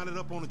 Line it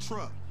up on the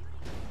truck.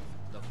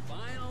 The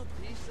final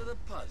piece of the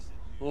puzzle.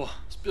 О,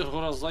 с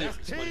первого раза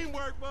заехали.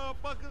 Teamwork,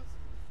 motherfuckers.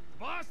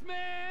 Boss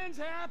man's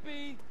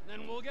happy,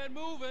 then we'll get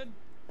moving.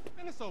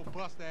 Man, this old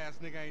bust-ass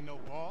nigga ain't no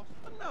boss.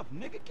 Enough,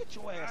 nigga. Get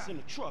your ass in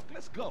the truck.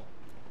 Let's go.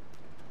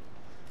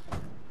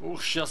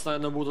 Ух, сейчас,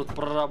 наверное, будут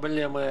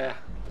проблемы.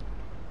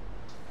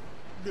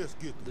 Да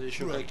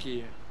еще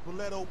какие. Тут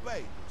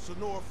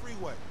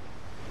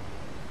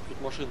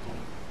машинка.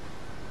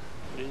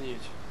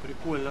 Охренеть.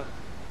 Прикольно.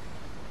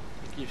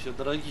 Какие все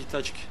дорогие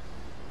тачки.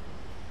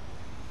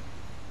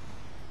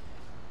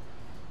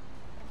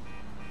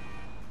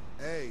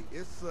 Hey,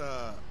 it's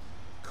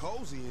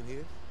cozy in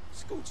here.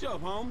 Scooch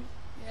up, homie.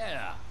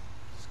 Yeah.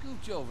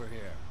 Scooch over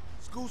here.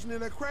 Scooching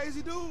in that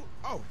crazy dude?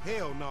 Oh,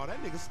 hell no,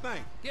 that nigga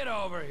stink. Get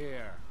over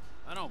here.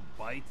 I don't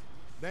bite.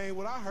 That ain't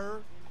what I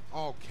heard.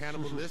 All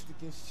cannibalistic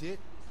and shit.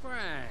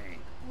 Frank,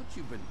 what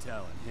you been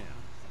telling him?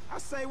 I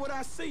say what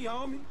I see,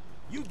 homie.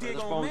 You dig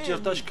Это, on по-моему, те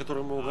man. тачки,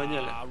 которые мы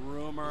угоняли.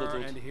 Rumor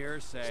and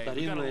hearsay.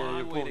 We got a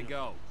long way to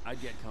go.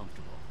 I'd get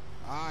comfortable.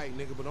 All right,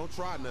 nigga, but don't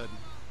try nothing.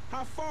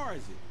 How far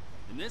is it?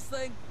 And this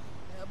thing?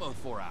 Yeah, about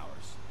 4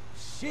 hours.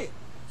 Shit.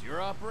 It's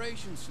your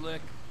operation,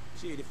 Slick.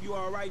 Shit, if you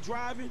all right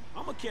driving,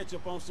 I'ma catch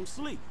up on some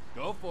sleep.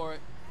 Go for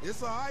it.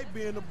 It's all right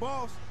being the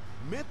boss.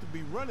 Meant to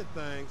be running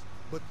things,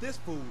 but this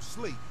fool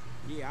sleep.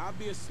 Yeah, I'll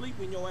be asleep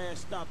when your ass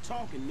stop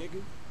talking,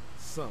 nigga.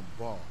 Some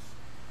boss.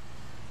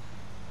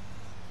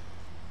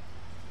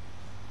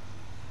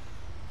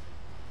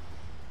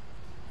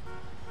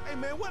 Hey,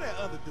 man, where that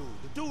other dude?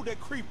 The dude that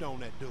creeped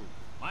on that dude.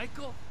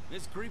 Michael,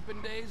 his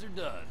creeping days are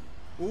done.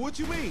 Well, what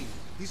you mean?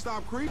 He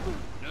stopped creeping?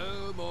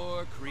 No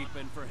more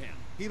creeping for him.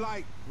 He,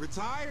 like,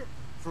 retired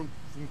from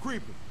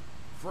creeping?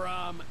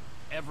 From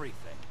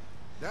everything.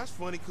 That's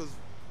funny, because,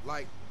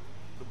 like,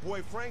 the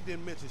boy Frank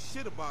didn't mention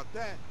shit about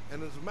that,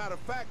 and as a matter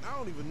of fact, I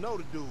don't even know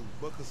the dude,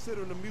 but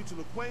considering the mutual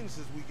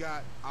acquaintances we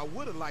got, I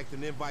would have liked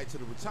an invite to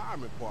the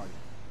retirement party.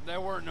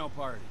 There weren't no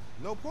party.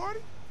 No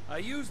party? I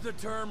used the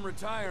term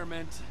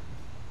retirement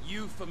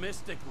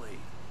euphemistically.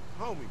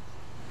 Homie,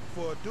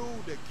 for a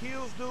dude that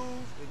kills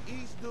dudes and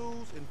eats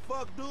dudes and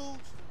fuck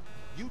dudes,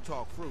 you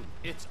talk fruity.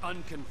 It's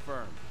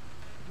unconfirmed.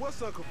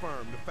 What's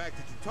unconfirmed? The fact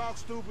that you talk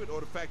stupid or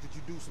the fact that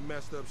you do some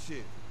messed up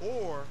shit?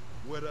 Or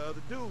where the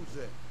other dude's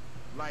at?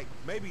 Like,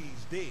 maybe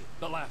he's dead.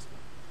 The last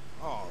one.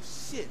 Oh,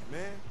 shit,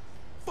 man.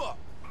 Fuck.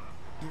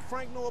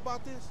 Frank know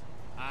about this?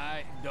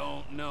 I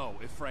don't know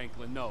if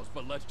Franklin knows,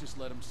 but let's just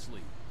let him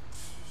sleep.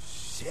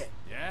 Shit.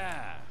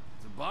 Yeah,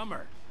 it's a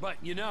bummer. But,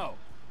 you know,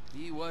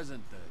 he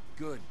wasn't the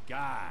good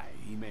guy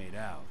he made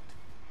out.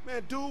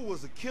 Man, dude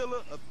was a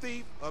killer, a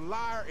thief, a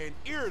liar, and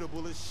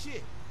irritable as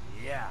shit.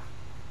 Yeah,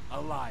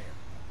 a liar.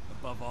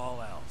 Above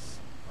all else,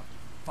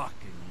 a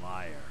fucking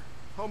liar.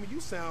 Homie, you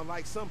sound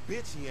like some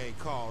bitch he ain't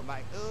called.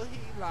 Like,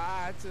 he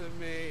lied to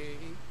me.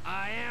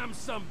 I am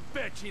some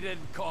bitch he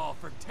didn't call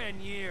for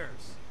 10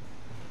 years.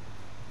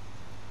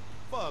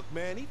 Fuck,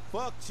 man, he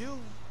fucked you.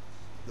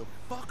 The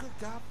fucker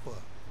got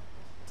fucked.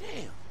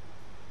 Damn,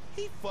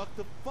 he fucked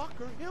the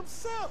fucker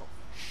himself.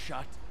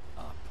 Shut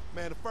up.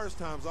 Man, the first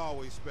time's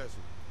always special.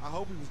 I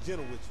hope he was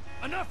gentle with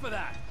you. Enough of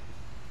that!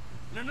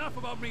 And enough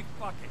about me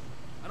fucking.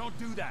 I don't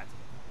do that.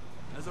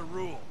 As a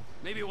rule.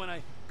 Maybe when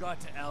I got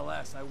to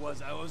LS, I was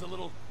a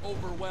little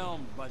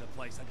overwhelmed by the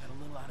place. I got a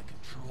little out of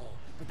control.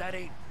 But that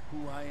ain't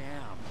who I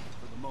am,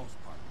 for the most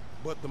part.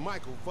 But the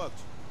Michael fucked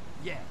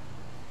you. Yeah,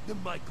 the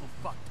Michael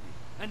fucked me.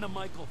 And the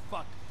Michael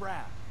fucked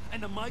Brad.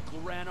 And the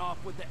Michael ran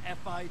off with the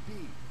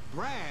FIB.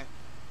 Brad?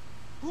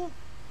 Who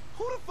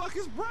the fuck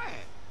is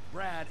Brad?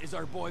 Brad is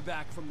our boy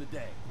back from the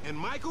day. And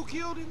Michael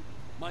killed him?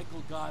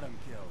 Michael got him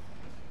killed.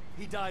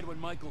 He died when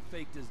Michael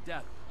faked his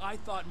death. I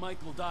thought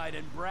Michael died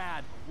and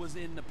Brad was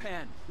in the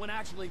pen, when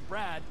actually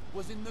Brad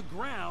was in the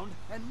ground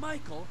and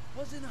Michael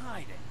was in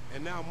hiding.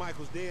 And now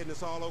Michael's dead and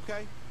it's all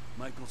okay?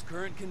 Michael's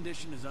current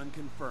condition is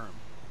unconfirmed.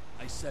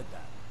 I said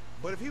that.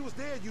 But if he was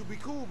dead, you'd be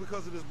cool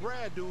because of this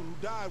Brad dude who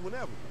died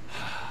whenever.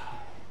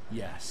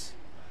 Yes.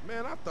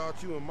 Man, I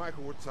thought you and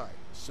Michael were tight.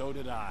 So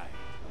did I.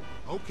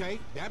 Okay,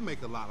 that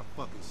make a lot of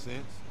fucking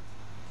sense.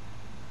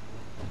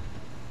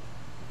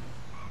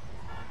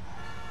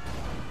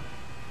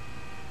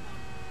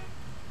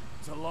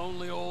 It's a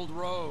lonely old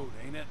road,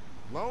 ain't it?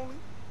 Lonely?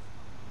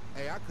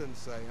 Hey, I couldn't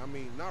say. I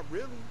mean, not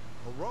really.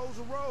 A road's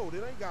a road.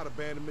 It ain't got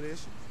abandonment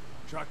issues.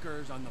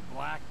 Truckers on the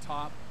black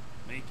top,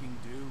 making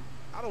do.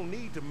 I don't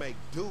need to make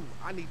do.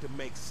 I need to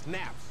make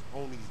snaps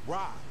on these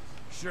rides.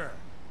 Sure.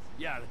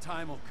 Yeah, the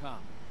time will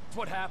come. It's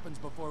what happens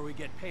before we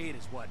get paid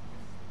is what?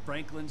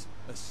 Franklin's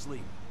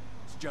asleep.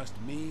 It's just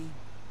me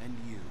and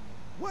you.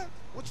 What?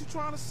 What you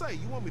trying to say?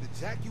 You want me to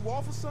jack you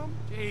off or something?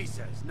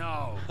 Jesus,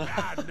 no.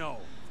 God, no.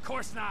 Of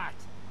course not.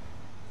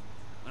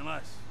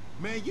 Unless...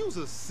 Man, you's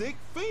a sick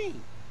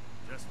fiend.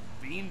 Just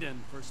fiending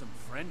for some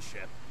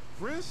friendship.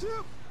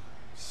 Friendship?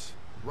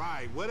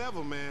 Right,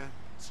 whatever, man.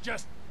 It's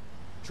just...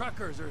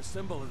 truckers are a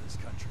symbol of this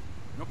country.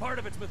 You know, part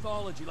of its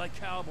mythology, like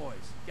cowboys,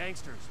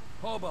 gangsters,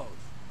 hobos,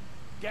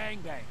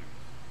 gangbangers.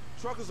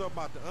 Truckers are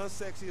about the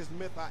unsexiest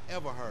myth I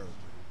ever heard.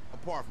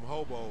 Apart from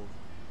hobos.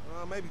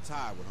 Maybe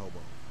tied with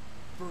hobos.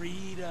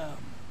 Freedom.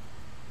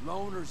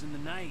 Loners in the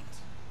night.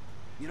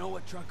 You know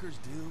what truckers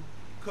do?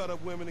 Cut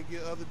up women and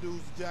get other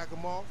dudes to jack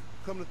them off.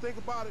 Come to think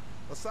about it,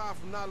 aside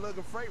from not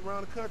lugging freight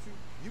around the country,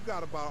 you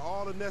got about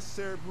all the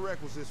necessary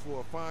prerequisites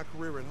for a fine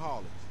career in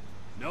haulage.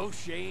 No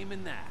shame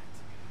in that.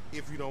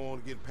 If you don't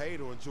want to get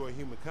paid or enjoy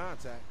human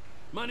contact.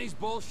 Money's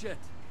bullshit.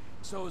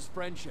 So is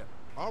friendship.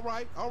 All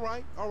right.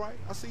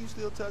 I see you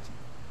still touching.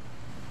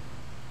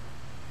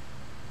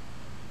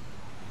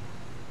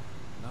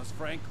 How's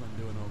Franklin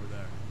doing over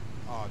there?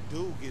 Oh,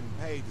 dude getting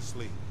paid to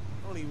sleep.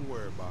 Don't even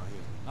worry about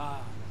him.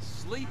 Ah,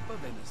 sleep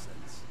of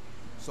innocence.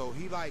 So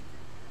he like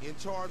in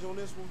charge on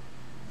this one?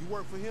 You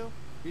work for him?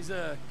 He's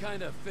a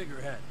kind of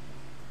figurehead.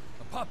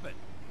 A puppet,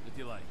 if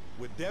you like.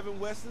 With Devin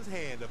Weston's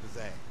hand up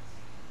his ass.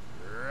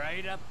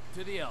 Right up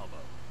to the elbow.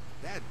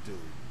 That dude,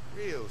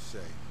 real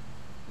shady.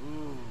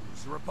 Ooh,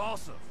 it's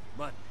repulsive.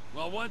 But,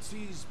 well, once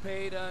he's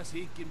paid us,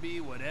 he can be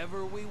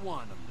whatever we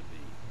want him to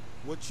be.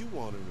 What you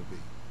want him to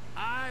be?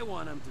 I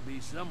want him to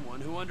be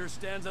someone who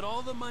understands that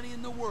all the money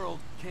in the world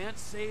can't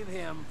save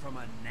him from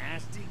a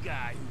nasty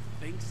guy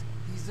who thinks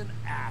he's an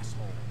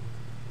asshole.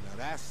 Now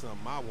that's something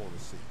I want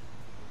to see.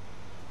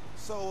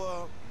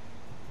 So,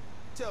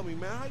 tell me,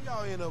 man, how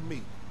y'all end up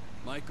meeting?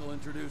 Michael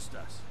introduced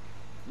us.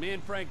 Me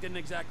and Frank didn't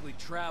exactly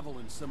travel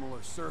in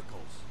similar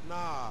circles.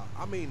 Nah,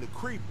 I mean the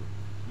creeper.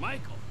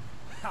 Michael?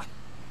 Ha!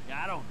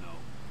 Yeah, I don't know.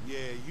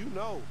 Yeah, you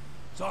know.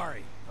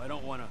 Sorry, I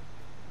don't want to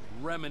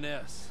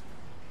reminisce.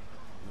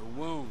 The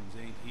wounds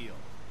ain't healed.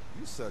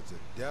 You such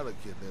a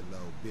delicate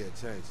little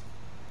bitch, ain't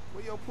you?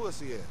 Where your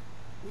pussy at?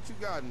 What you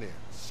got in there?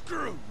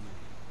 Screw you.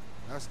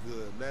 That's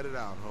good. Let it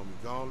out,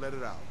 homie. Go on, let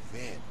it out.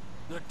 Vent.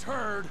 The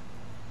turd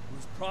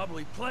was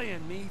probably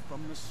playing me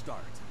from the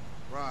start.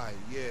 Right,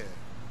 yeah.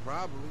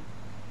 Probably.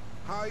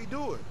 How he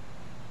do it?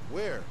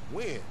 Where?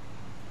 When?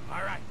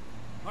 All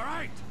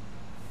right.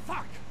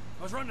 Fuck!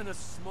 I was running this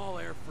small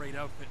air freight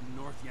outfit in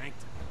North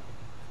Yankton.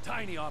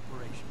 Tiny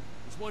operation.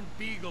 There's one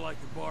beagle I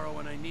could borrow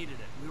when I needed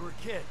it. We were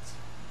kids.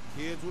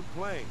 Kids with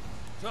planes.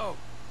 So,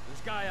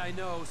 this guy I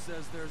know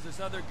says there's this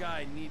other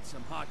guy needs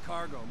some hot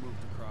cargo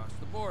moved across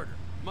the border.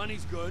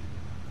 Money's good,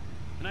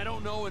 and I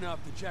don't know enough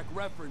to check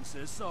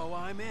references, so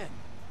I'm in.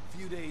 A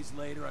few days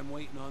later, I'm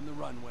waiting on the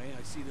runway.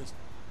 I see this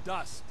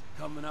dust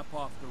coming up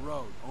off the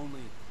road,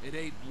 only it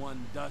ain't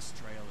one dust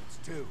trail, it's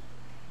two.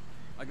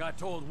 I got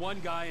told one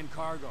guy in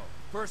cargo.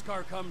 First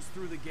car comes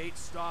through the gate,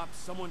 stops,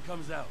 someone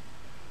comes out.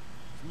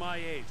 It's my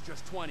age,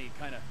 just 20,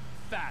 kind of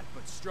fat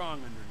but strong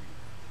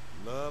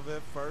underneath. Love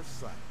at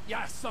first sight.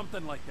 Yeah,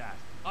 something like that.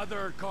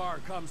 Other car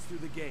comes through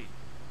the gate.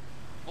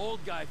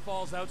 Old guy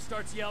falls out,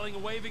 starts yelling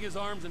and waving his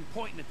arms and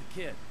pointing at the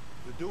kid.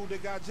 The dude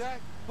that got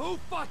jacked? Who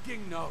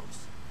fucking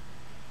knows?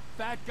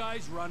 Fat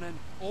guy's running,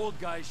 old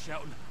guy's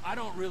shouting. I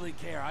don't really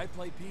care. I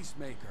play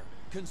peacemaker,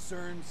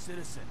 concerned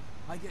citizen.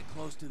 I get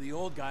close to the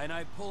old guy and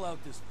I pull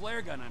out this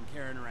flare gun I'm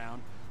carrying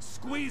around,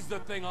 squeeze the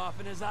thing off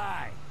in his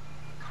eye.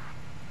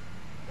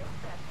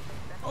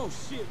 Oh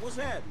shit, what's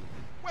happening?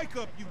 Wake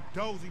up, you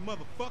dozy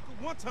motherfucker.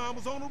 One time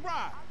was on a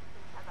ride.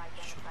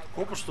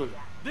 Копы, что ли?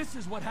 This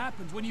is what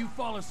happens when you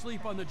fall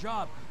asleep on the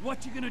job.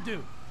 What you gonna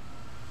do?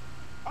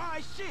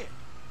 Alright, shit.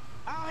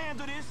 I'll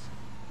handle this.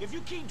 If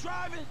you keep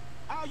driving,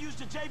 I'll use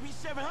the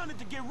JB700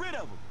 to get rid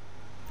of him.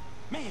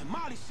 Man,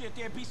 Molly said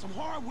there'd be some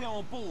hardware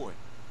on board.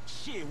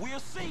 Shit, we'll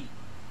see.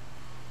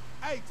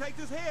 Hey, take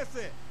this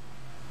headset.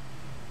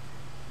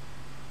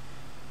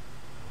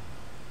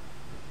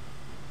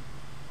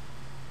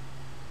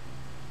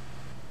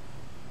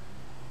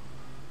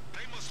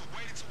 They must have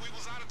waited till we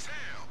was out of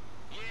town.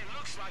 Yeah, it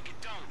looks like it,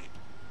 don't it?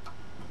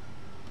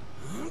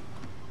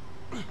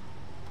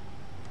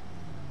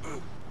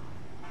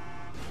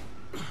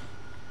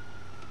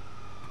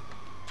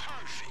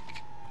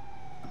 Perfect.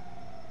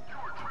 You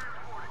are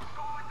transporting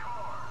stolen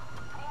cars.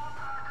 Pull a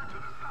packer to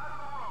the side of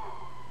the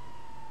road.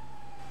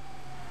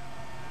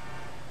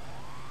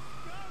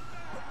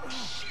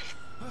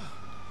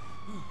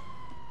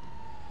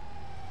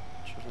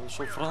 Черт,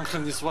 чтоб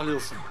Франклин не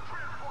свалился.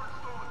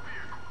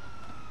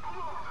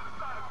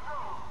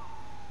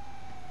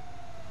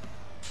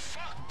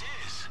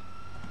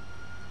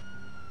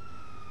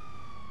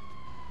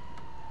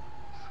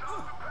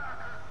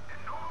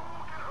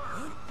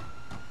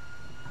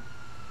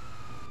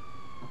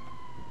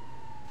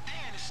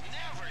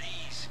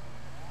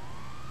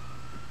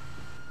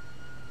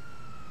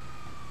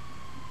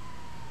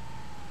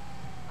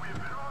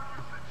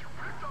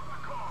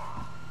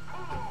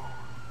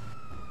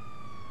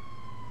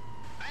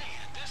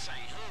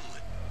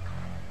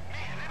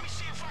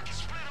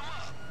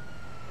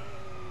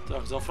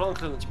 Так, за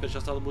Франклина теперь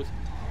сейчас надо будет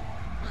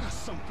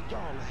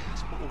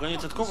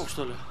угонять от копов,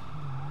 что ли?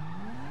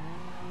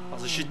 А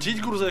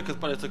защитить грузовик от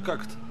полета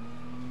как-то?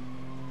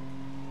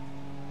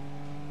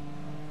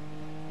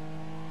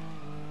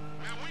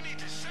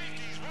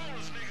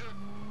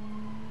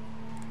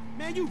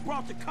 Man, you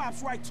brought the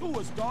cops right to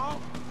us, dog.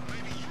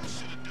 Maybe you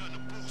should have done the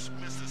boost,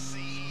 Mr.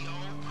 CEO.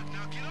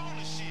 Now get on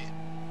the shit.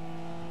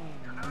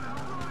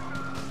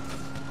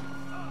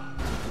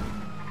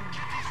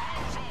 Get these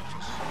rollers off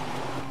us.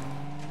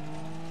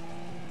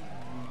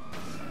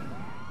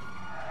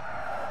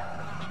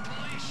 The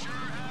police sure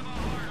have a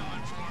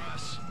hard-on for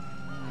us.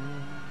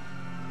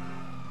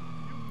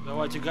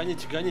 Давайте,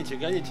 гоните, гоните,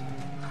 гоните.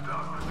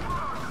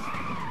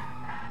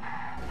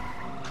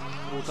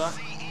 Круто.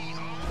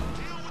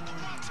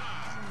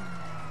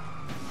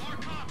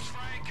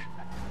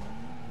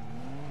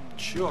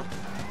 Черт.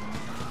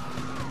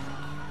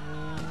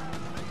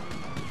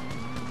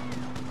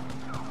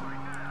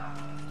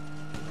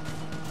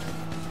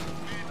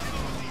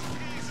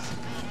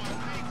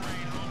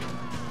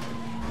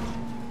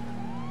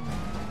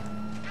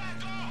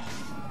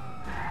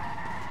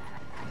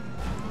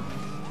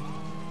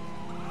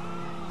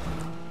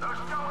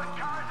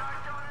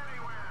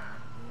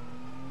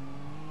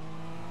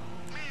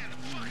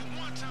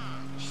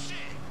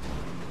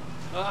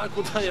 А,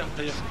 куда я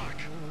поехал?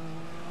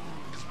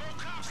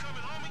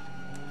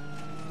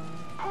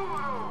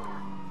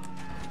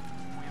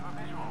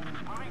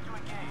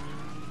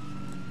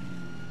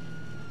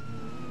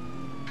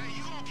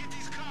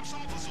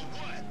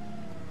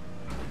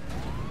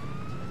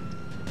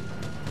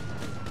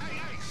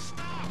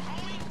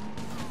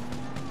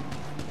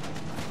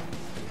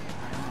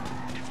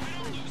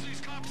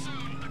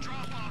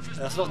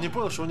 Я сразу не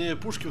понял, что у нее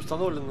пушки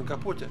установлены на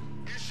капоте.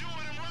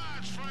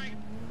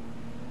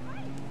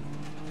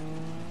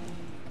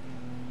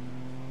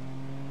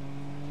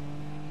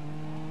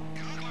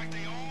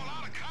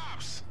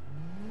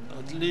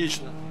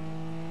 Отлично.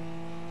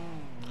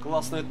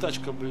 Классная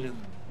тачка, блин.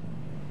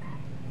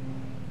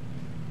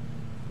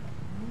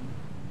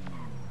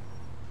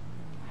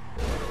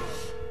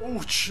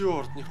 Ух,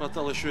 черт, не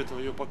хватало еще этого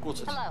ее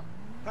покоцать. Hello.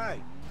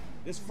 Hi,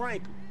 it's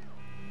Franklin.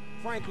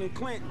 Franklin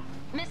Clinton.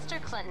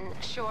 Mr. Clinton,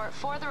 sure.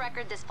 For the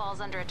record, this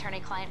falls under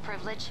attorney-client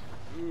privilege.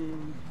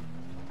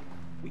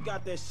 We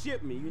got that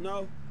shipment, you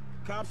know?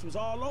 Cops was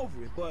all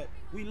over it, but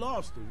we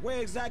lost them. Where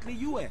exactly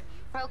you at?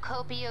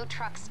 Procopio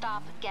truck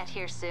stop. Get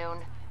here soon.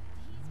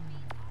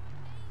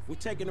 We're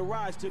taking a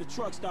ride to the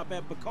truck stop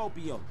at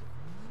Procopio.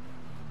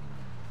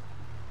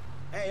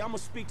 Hey, I'm gonna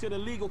speak to the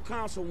legal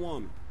counsel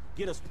woman.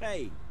 Get us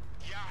paid.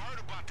 Yeah, I heard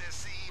about that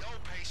CEO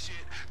pay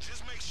shit.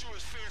 Just make sure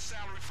it's fair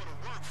salary for the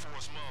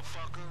workforce,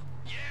 motherfucker.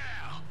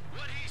 Yeah,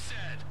 what he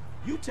said.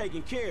 You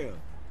taken care of.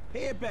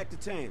 Head back to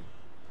town.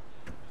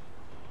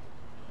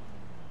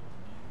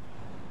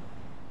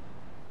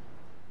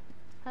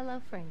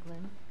 Hello,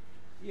 Franklin.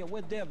 Yeah,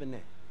 where Devin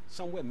at?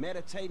 Somewhere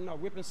meditating or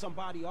ripping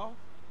somebody off?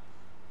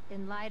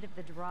 In light of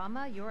the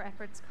drama your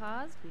efforts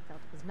caused, we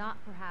felt it was not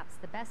perhaps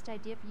the best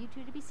idea for you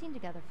two to be seen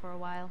together for a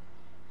while.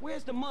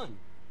 Where's the money?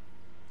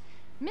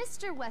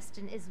 Mr.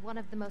 Weston is one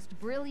of the most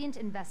brilliant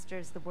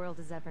investors the world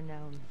has ever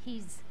known.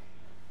 He's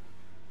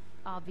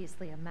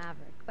obviously a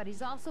maverick, but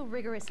he's also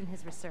rigorous in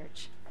his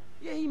research.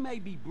 Yeah, he may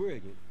be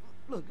brilliant.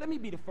 Look, let me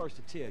be the first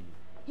to tell you.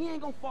 He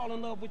ain't gonna fall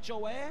in love with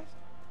your ass.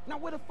 Now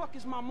where the fuck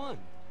is my money?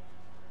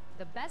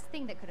 The best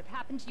thing that could have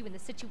happened to you in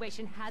this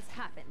situation has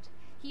happened.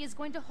 He is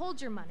going to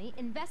hold your money,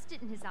 invest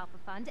it in his alpha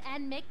fund,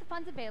 and make the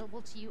funds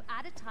available to you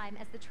at a time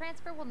as the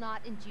transfer will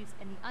not induce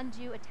any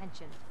undue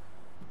attention.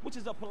 Which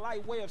is a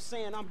polite way of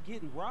saying I'm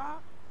getting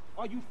robbed?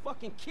 Are you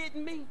fucking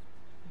kidding me?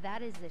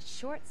 That is a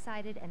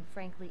short-sighted and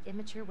frankly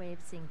immature way of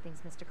seeing things,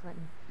 Mr.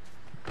 Clinton.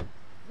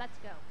 Let's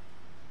go.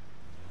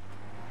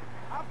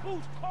 I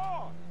boost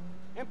cars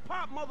and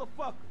pop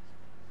motherfuckers.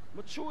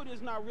 Maturity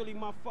is not really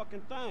my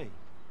fucking thing.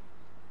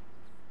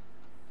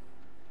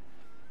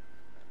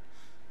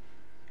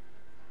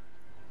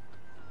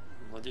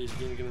 Надеюсь,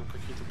 деньги нам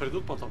какие-то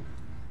придут потом.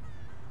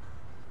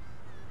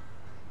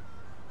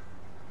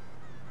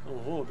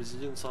 Ого, без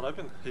единой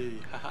царапин.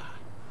 Эй, ха-ха.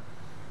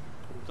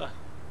 Круто.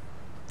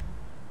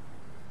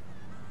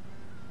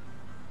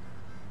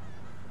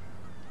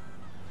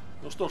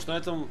 Ну что ж, на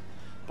этом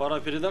пора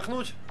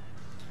передохнуть.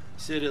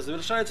 Серия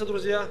завершается,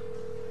 друзья.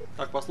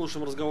 Так,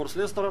 послушаем разговор с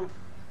Лестером.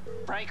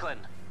 Franklin.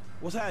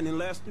 What's happening,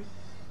 Lester?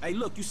 Hey,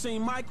 look, you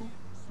seen Michael?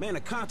 Man,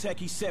 the contact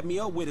he set me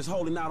up with is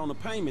holding out on the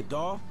payment,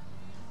 dawg.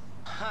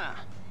 Huh.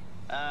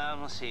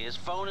 Let's see. His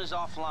phone is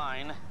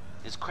offline.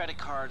 His credit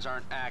cards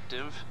aren't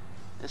active.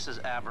 This is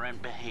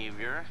aberrant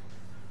behavior.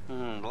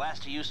 The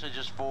last usage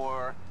is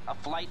for a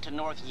flight to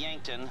North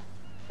Yankton.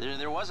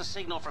 There was a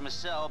signal from his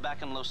cell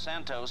back in Los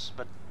Santos,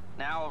 but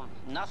now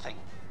nothing.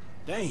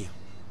 Damn.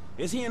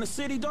 Is he in the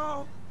city,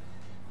 dawg?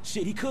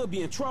 Shit, he could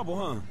be in trouble,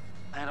 huh?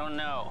 I don't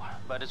know,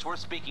 but it's worth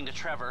speaking to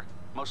Trevor.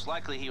 Most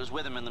likely he was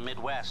with him in the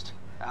Midwest.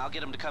 I'll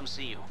get him to come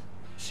see you.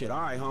 Shit,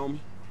 all right, homie.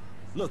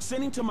 Look,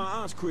 send him to my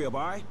aunt's crib,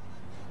 all right?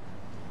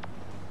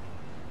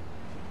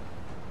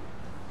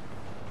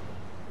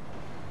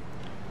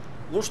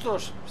 Ну что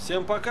ж,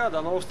 всем пока,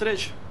 до новых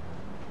встреч!